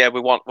 "Yeah,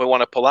 we want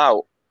to pull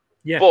out."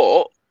 Yeah.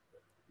 But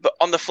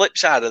on the flip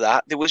side of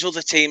that, there was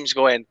other teams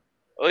going,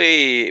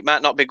 it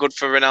might not be good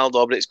for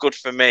Ronaldo, but it's good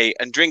for me,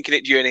 and drinking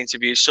it during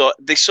interviews. So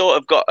they sort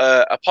of got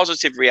a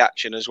positive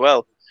reaction as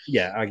well.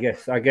 Yeah, I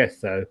guess so.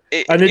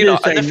 And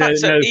the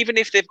fact that even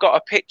if they've got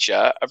a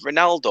picture of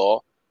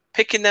Ronaldo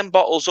picking them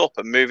bottles up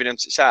and moving them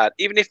to the side,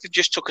 even if they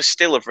just took a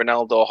still of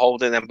Ronaldo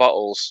holding them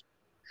bottles,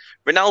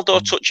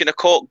 Ronaldo touching a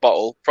Coke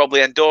bottle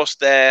probably endorsed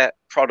their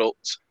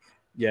product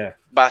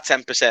by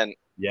 10%.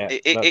 Yeah,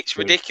 it's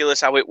ridiculous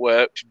how it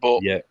works,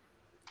 but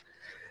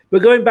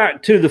But going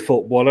back to the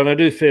football, and I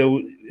do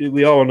feel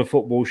we are on a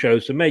football show,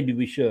 so maybe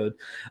we should.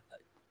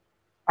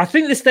 I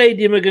think other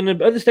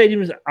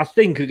stadiums I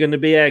think are going to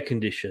be air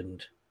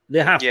conditioned.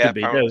 They have to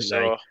be, don't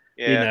they?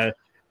 Yeah.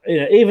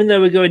 Even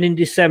though we're going in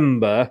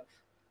December,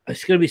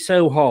 it's going to be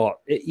so hot.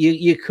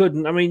 You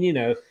couldn't. I mean,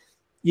 you're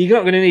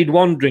not going to need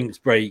one drinks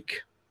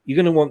break. You're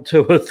going to want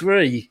 2 or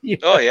 3.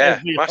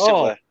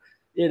 Massively.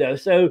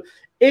 So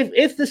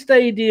if the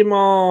stadium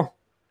are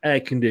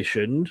air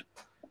conditioned,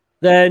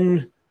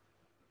 then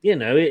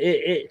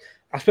I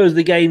suppose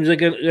the games are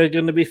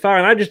going to be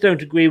fine. I just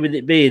don't agree with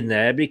it being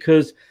there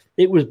because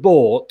it was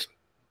bought,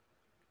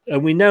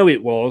 and we know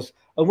it was.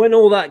 And when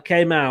all that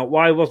came out,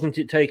 why wasn't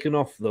it taken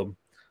off them?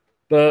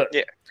 But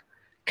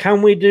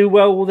can we do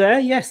well there?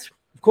 Yes,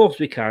 of course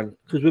we can,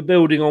 because we're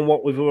building on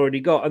what we've already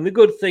got. And the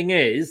good thing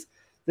is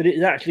that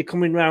it's actually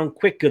coming round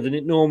quicker than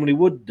it normally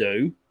would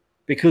do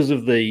because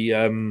of the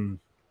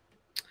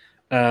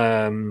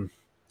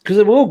because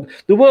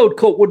the World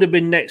Cup would have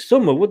been next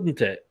summer,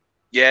 wouldn't it?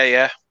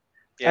 Yeah.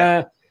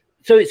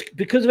 So it's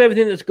because of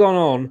everything that's gone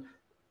on.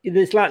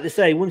 It's like they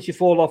say, once you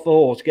fall off a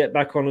horse, get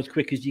back on as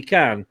quick as you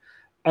can.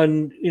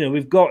 And,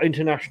 we've got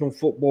international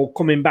football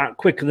coming back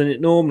quicker than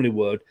it normally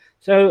would.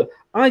 So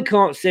I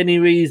can't see any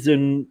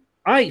reason.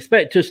 I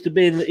expect us to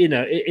be in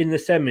the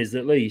semis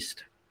at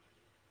least.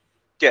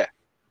 Yeah,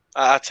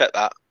 I take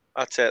that.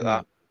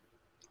 That.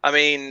 I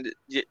mean,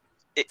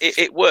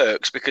 it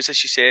works because,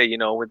 as you say,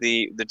 with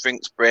the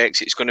drinks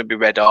breaks, it's going to be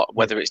red hot,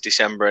 whether it's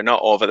December or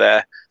not over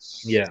there.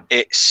 Yeah.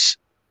 It's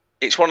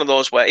one of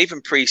those where even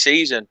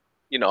pre-season,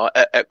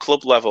 at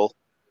club level,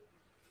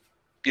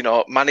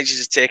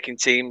 managers are taking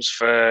teams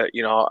for,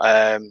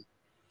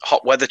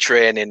 hot weather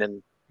training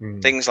and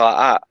things like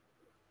that.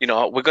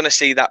 We're going to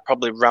see that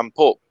probably ramp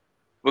up.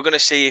 We're going to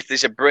see if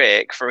there's a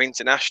break for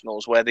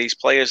internationals where these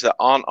players that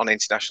aren't on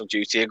international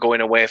duty are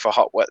going away for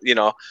hot weather,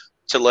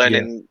 to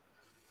learning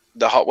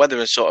the hot weather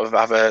and sort of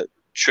have a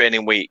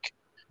training week.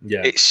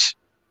 Yeah. It's,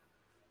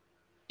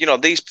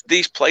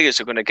 these players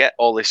are going to get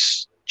all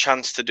this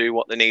chance to do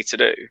what they need to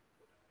do.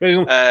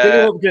 Bring them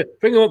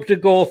up to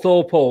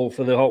Gawthorpe Hall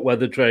for the hot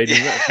weather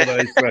training. That's what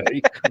I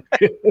say.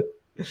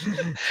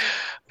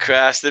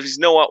 Christ, there's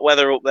no hot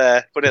weather up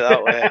there. Put it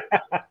that way.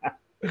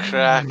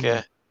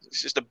 Cracker.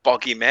 It's just a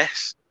boggy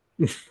mess.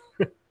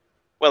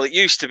 Well, it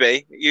used to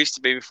be. It used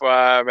to be before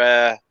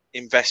our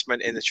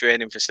investment in the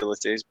training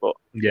facilities. But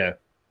yeah,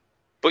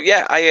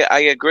 I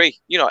agree.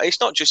 It's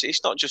not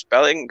just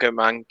Bellingham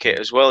and Kit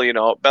as well.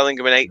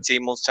 Bellingham in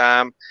 18 months'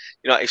 time.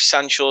 If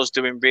Sancho's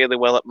doing really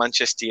well at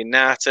Manchester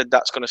United,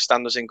 that's going to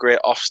stand us in great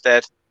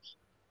offstead.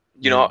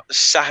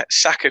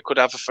 Saka could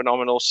have a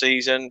phenomenal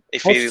season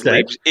if he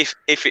leaves. If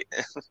it.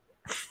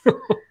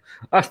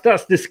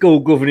 That's the school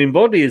govening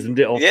body, isn't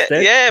it?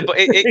 Ofsted? Yeah, but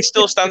it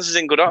still stands as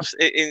in good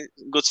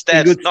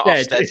stead. Not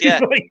Ofsted, yeah.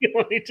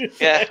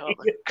 Yeah, oh,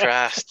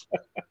 Christ.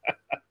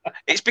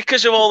 It's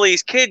because of all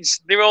these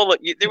kids. They're all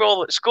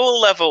at school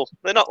level.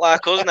 They're not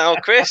like us now,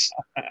 Chris.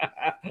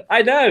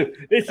 I know.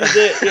 This is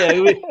it.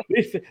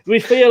 Yeah, we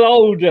feel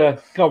older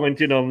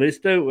commenting on this,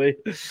 don't we?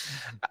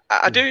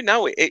 I do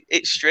know.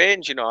 It's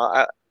strange,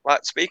 I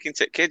like speaking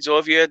to kids. Oh,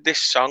 have you heard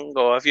this song?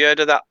 Or have you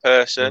heard of that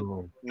person?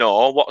 Oh.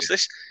 No. What's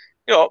this?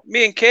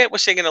 Me and Kate were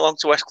singing along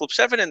to West Club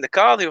 7 in the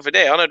car the other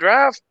day on a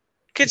drive.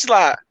 Kids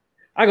like...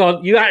 Hang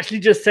on, you actually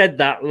just said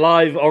that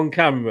live on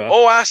camera.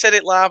 Oh, I said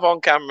it live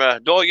on camera.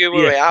 Don't you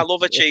worry. Yeah. I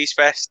love a cheese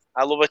fest.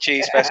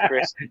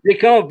 Chris. You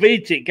can't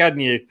beat it, can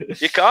you?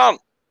 You can't.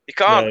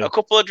 No. A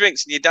couple of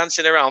drinks and you're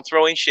dancing around,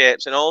 throwing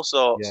shapes and all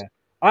sorts. Yeah.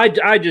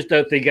 I just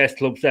don't think S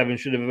Club 7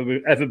 should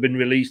have ever been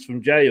released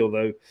from jail,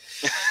 though.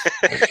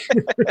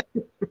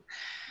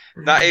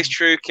 That is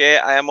true, Kate.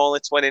 I am only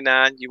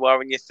 29. You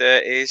are in your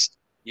 30s.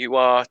 You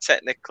are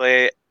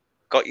technically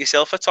got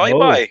yourself a toy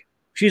boy.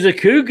 She's a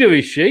cougar,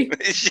 is she?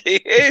 She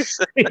is.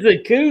 She's a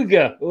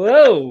cougar.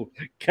 Whoa,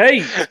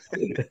 Kate.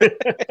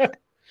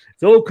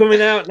 It's all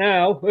coming out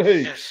now.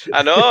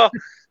 I know.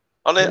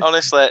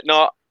 Honestly,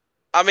 no.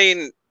 I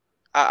mean,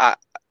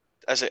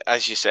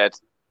 as you said,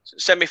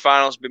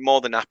 semi-finals, be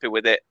more than happy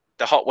with it.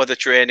 The hot weather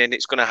training,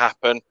 it's going to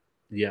happen.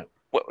 Yeah.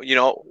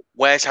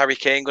 Where's Harry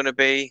Kane going to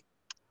be?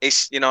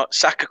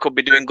 Saka could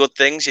be doing good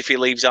things if he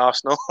leaves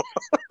Arsenal.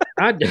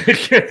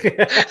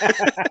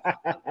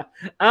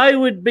 I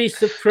would be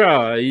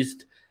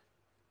surprised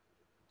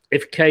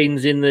if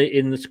Kane's in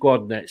the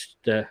squad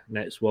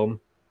next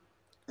one.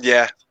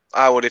 Yeah,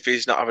 I would if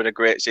he's not having a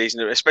great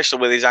season, especially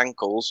with his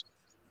ankles.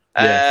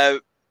 Yeah.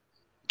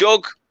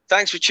 Doug,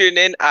 thanks for tuning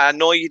in. I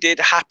know you did.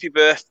 Happy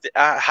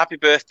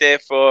birthday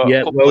for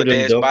a couple of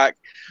days back.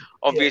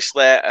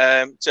 Obviously,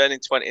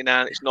 turning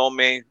 29, it's no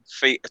mean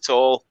feat at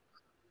all.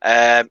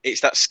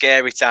 It's that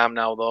scary time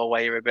now, though,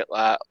 where you're a bit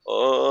like,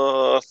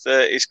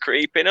 30's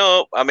creeping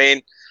up. I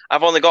mean,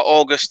 I've only got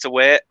August to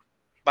wait,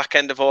 back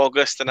end of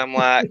August, and I'm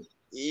like,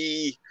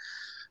 ee.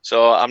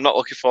 So I'm not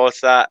looking forward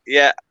to that.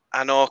 Yeah,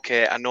 I know,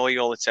 Kate. I know you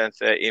only turned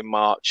 30 in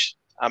March.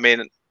 I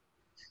mean,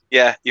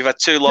 yeah, you've had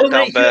two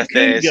lockdown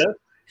birthdays.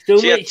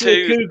 Still makes you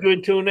a cougar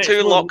until next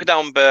two month.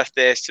 Lockdown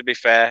birthdays, to be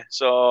fair.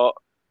 So,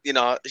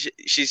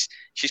 she's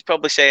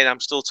probably saying I'm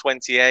still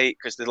 28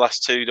 because the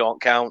last two don't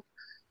count.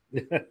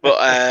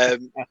 But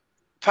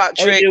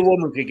Patrick, only a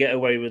woman could get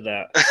away with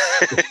that.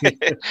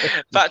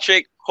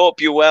 Patrick,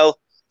 hope you're well.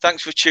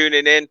 Thanks for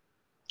tuning in.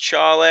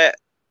 Charlie,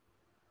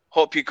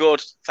 hope you're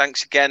good.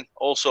 Thanks again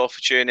also for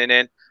tuning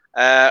in.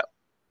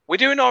 We're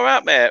doing all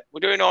right, mate.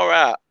 We're doing all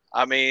right.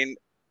 I mean,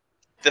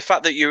 the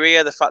fact that you're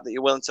here, the fact that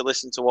you're willing to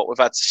listen to what we've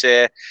had to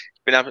say,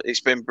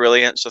 it's been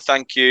brilliant. So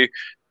thank you.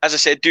 As I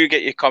said, do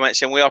get your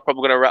comments in. We are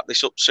probably going to wrap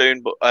this up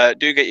soon, but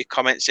do get your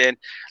comments in.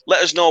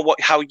 Let us know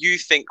how you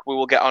think we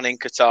will get on in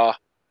Qatar.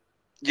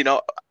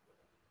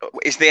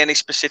 Is there any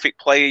specific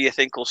player you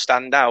think will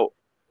stand out?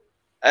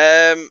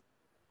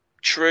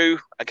 True,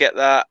 I get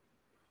that.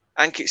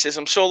 Ankit says,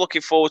 I'm so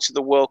looking forward to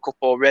the World Cup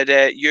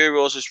already.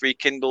 Euros has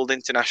rekindled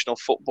international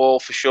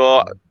football for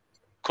sure.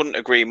 Couldn't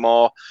agree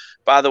more.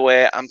 By the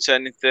way, I'm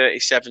turning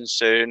 37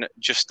 soon.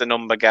 Just the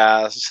number,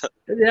 guys.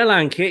 Hell,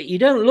 Ankit, you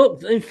don't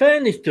look, in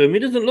fairness to him, he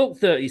doesn't look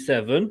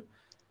 37.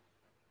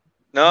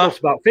 No. That's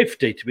about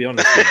 50, to be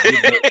honest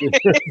with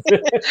you.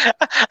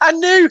 I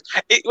knew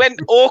it went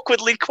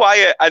awkwardly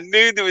quiet. I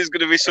knew there was going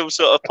to be some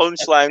sort of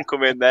punchline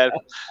coming there.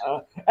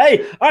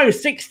 Hey, I'm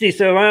 60,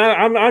 so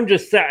I'm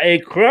just sat here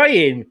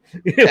crying.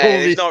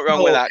 There's nothing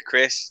wrong with that,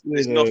 Chris.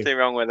 There's nothing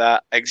wrong with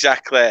that.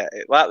 Exactly.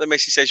 Like the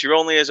missus says, you're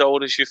only as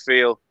old as you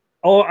feel.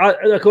 Oh,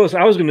 of course,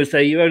 I was going to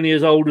say you're only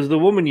as old as the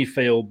woman you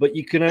feel, but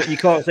you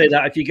can't say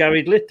that if you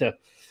carried litter.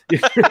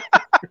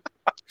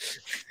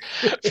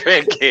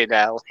 Freaking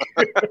hell.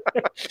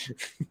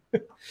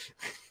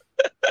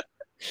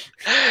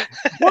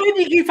 Why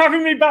do you keep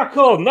having me back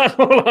on? That's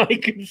all I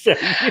can say.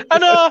 I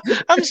know.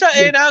 I'm sat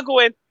here now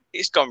going,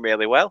 it's gone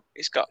really well.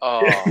 It's got,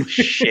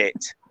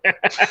 shit.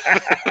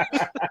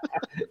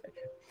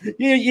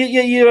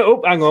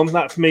 Oh, hang on.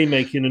 That's me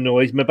making a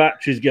noise. My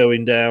battery's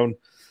going down.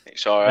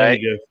 It's all right. There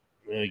you go.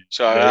 It's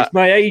all right. It's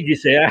my age, you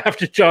see. I have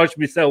to charge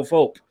myself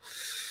up.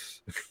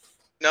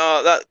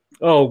 No, that.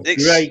 Oh,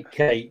 great,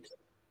 Kate.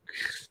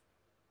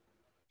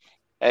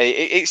 Hey,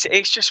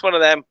 it's just one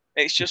of them.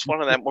 It's just one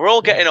of them. We're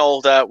all getting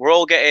older. We're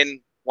all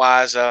getting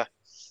wiser,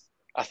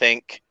 I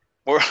think.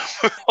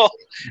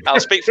 I'll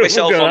speak for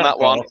myself on that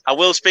one. I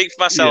will speak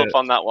for myself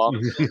on that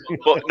one.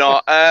 But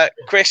no,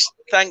 Chris,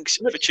 thanks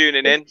for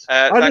tuning in.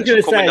 Thanks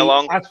for coming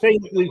along. I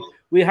think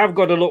we have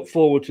got to look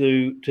forward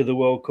to the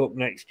World Cup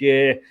next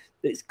year.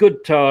 It's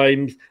good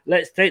times.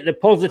 Let's take the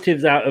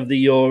positives out of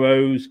the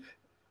Euros.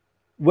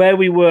 Where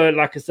we were,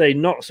 like I say,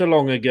 not so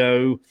long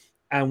ago,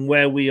 and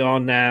where we are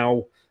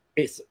now,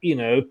 it's,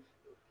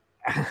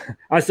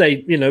 I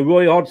say,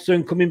 Roy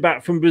Hodgson coming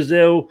back from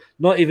Brazil,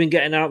 not even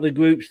getting out the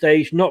group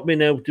stage, not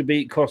being able to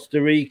beat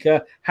Costa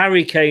Rica,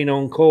 Harry Kane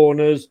on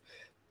corners.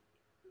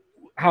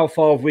 how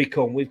far have we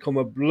come? We've come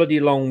a bloody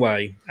long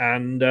way,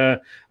 and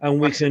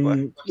we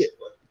can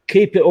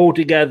keep it all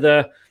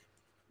together,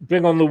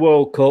 bring on the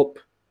World Cup,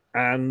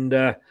 and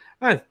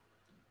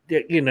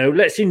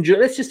let's enjoy.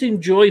 Let's just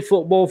enjoy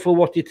football for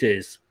what it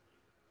is.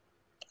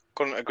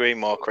 Couldn't agree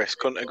more, Chris.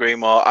 Couldn't agree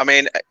more. I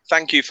mean,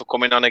 thank you for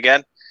coming on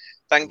again.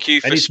 Thank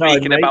you for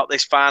speaking about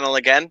this final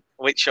again,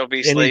 which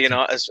obviously,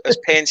 as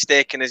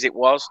painstaking as it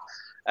was.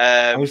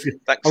 I'm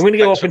going to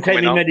go up and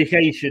take my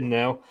medication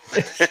now.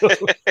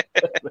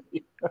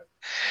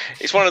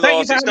 It's one of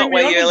those. It's not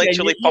where you're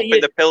literally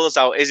popping the pills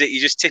out, is it?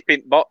 You're just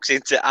tipping box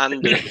into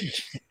hand.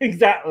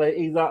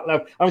 Exactly.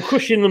 I'm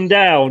crushing them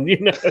down,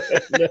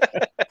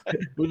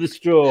 with a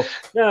straw.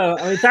 No,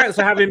 I mean, thanks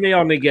for having me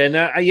on again.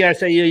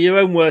 So you're your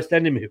own worst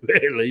enemy,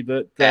 really.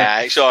 But yeah,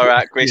 it's all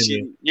right, Chris.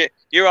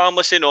 You're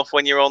harmless enough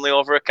when you're only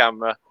over a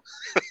camera.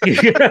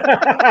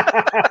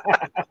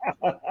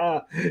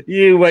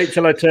 You wait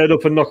till I turn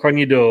up and knock on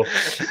your door.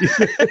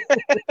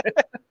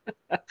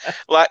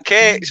 Like,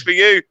 Kate, it's for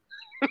you.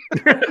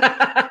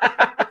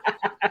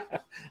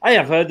 I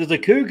have heard there's a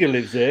cougar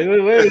lives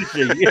here. Where is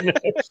she?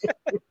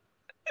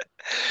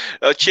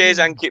 Cheers,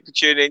 Ankit, for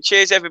tuning in.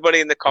 Cheers, everybody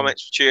in the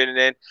comments for tuning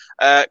in.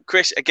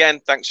 Chris, again,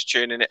 thanks for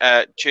tuning in,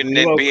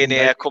 welcome, being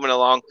here, mate. Coming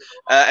along.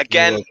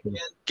 Again,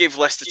 give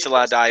Leicester Till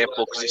I Die a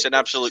plug because it's an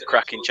absolute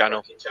cracking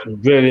channel.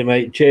 Brilliant,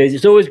 mate. Cheers.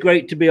 It's always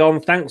great to be on.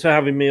 Thanks for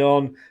having me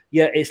on.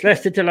 Yeah, it's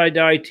Leicester Till I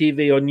Die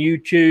TV on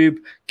YouTube.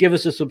 Give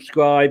us a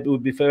subscribe.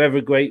 We'd be forever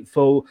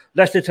grateful.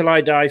 Leicester Till I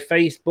Die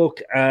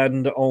Facebook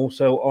and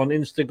also on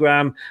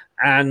Instagram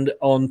and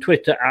on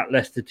Twitter at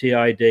Leicester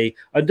TID.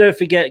 And don't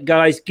forget,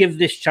 guys, give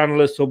this channel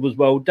a sub as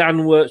well.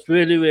 Dan works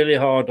really, really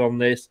hard on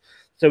this.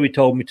 So he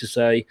told me to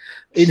say.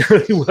 He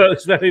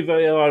works very,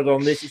 very hard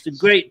on this. It's a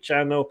great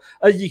channel.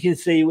 As you can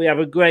see, we have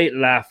a great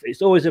laugh.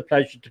 It's always a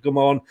pleasure to come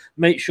on.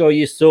 Make sure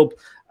you sub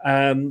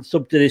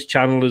to this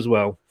channel as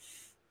well.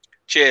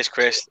 Cheers,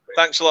 Chris.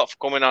 Thanks a lot for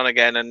coming on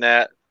again. And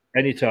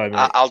anytime,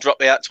 mate. I'll drop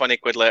you that 20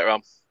 quid later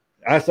on.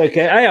 That's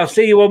okay. Hey, I'll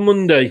see you on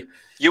Monday.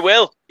 You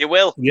will.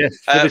 Yes.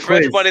 For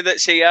everybody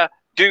that's here,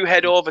 do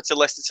head over to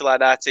Leicester Till I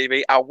Die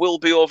TV. I will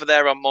be over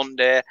there on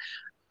Monday.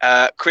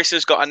 Chris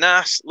has got a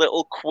nice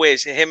little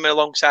quiz, him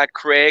alongside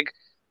Craig,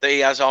 that he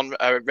has on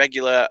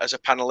regular as a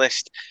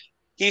panelist.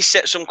 He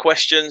set some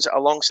questions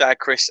alongside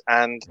Chris,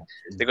 and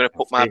they're going to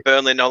put my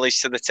Burnley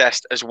knowledge to the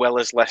test as well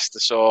as Leicester.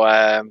 So,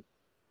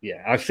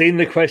 yeah, I've seen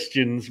the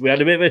questions. We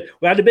had a bit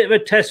of a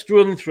test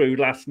run through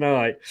last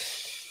night.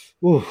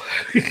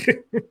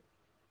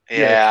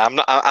 Yeah,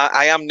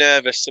 I am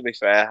nervous. To be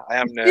fair, I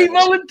am nervous. He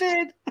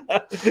volunteered.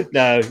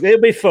 No, it'll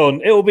be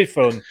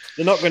fun.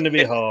 They're not going to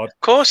be hard.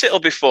 Of course, it'll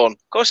be fun.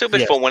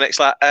 Fun when it's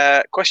like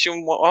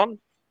question 1.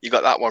 You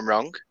got that one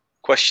wrong.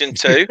 Question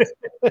 2.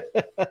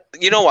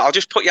 You know what? I'll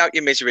just put you out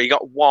your misery. You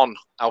got 1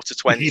 out of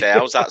 20.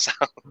 How's that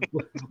sound?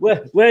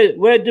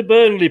 Where do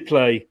Burnley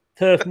play?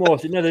 Turf Moor.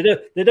 No, they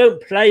don't. They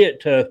don't play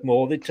at Turf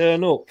Moor. They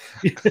turn up.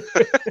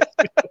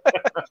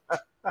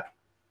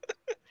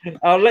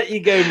 I'll let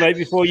you go, mate,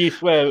 before you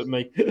swear at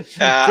me.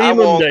 I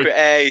won't.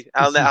 Hey,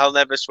 I'll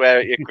never swear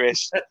at you,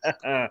 Chris.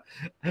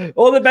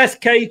 All the best,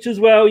 Kate, as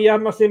well. You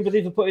have my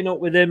sympathy for putting up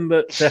with him,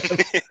 but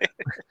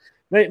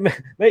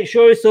make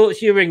sure he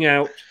sorts your ring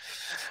out.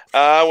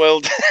 I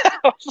will.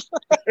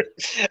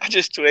 I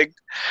just twigged.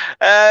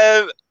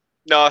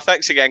 No,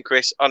 thanks again,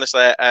 Chris.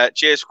 Honestly,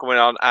 cheers for coming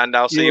on, and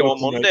I'll see you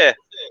on Monday. Mate.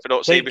 If I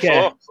don't see you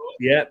before.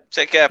 Yeah.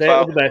 Take care, pal.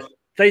 All the best.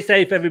 Stay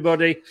safe,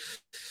 everybody.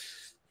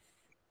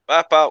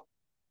 Bye, pal.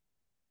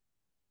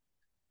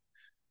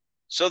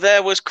 So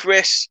there was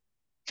Chris.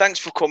 Thanks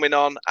for coming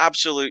on.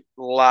 Absolute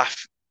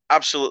laugh.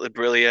 Absolutely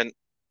brilliant.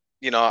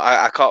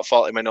 I can't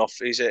fault him enough.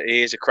 He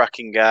is a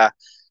cracking guy.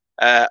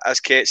 As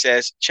Kate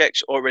says,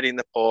 check's already in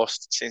the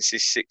post since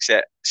his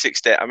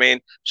sixth day. I mean,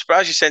 I'm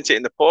surprised you sent it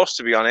in the post,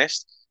 to be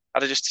honest.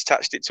 I'd have just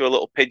attached it to a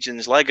little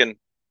pigeon's leg and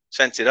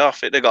sent it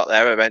off. It'd have got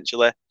there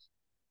eventually.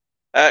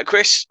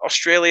 Chris,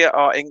 Australia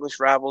are English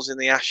rivals in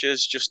the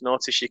Ashes. Just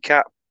notice your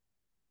cap.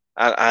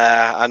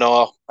 I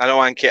know,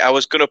 Ankit. I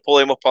was going to pull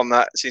him up on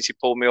that since he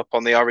pulled me up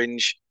on the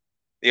orange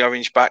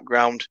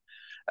background.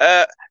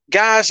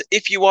 Guys,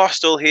 if you are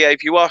still here,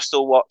 if you are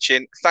still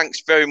watching,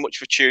 thanks very much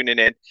for tuning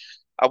in.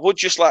 I would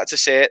just like to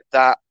say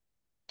that,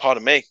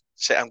 pardon me,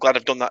 I'm glad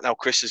I've done that now.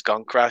 Chris has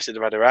gone. Christ,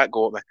 they've had a right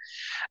go at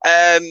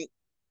me.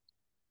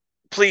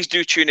 Please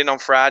do tune in on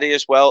Friday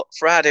as well.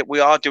 Friday, we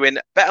are doing,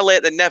 better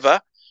late than never,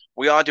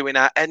 we are doing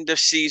our end of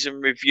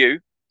season review.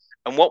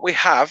 And what we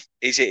have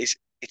is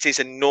it is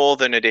a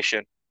northern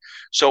edition.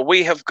 So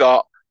we have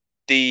got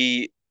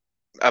a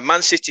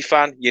Man City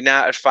fan,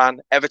 United fan,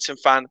 Everton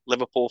fan,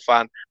 Liverpool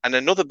fan, and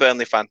another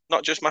Burnley fan,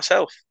 not just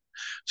myself.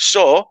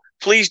 So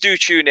please do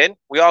tune in.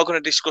 We are going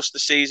to discuss the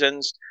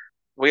seasons.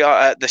 We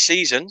are the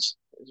seasons.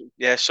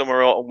 Yeah,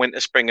 summer, autumn, winter,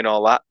 spring, and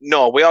all that.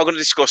 No, we are going to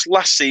discuss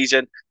last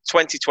season,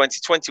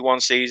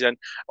 2020-21 season,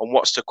 and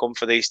what's to come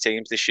for these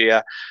teams this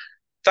year.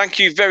 Thank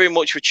you very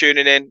much for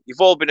tuning in.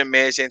 You've all been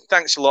amazing.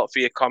 Thanks a lot for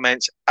your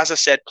comments. As I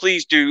said,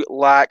 please do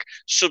like,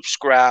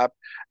 subscribe,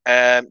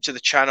 to the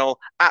channel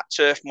at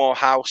Turfmoor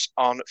House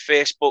on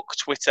Facebook,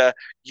 Twitter,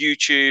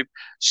 YouTube,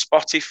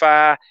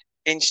 Spotify,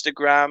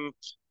 Instagram,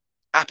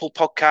 Apple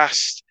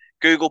Podcasts,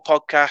 Google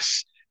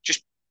Podcasts.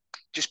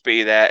 Just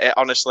be there.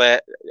 Honestly,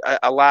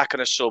 a like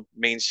and a sub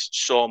means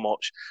so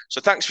much.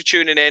 So thanks for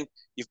tuning in.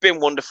 You've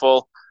been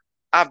wonderful.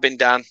 I've been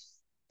Dan.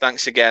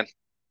 Thanks again.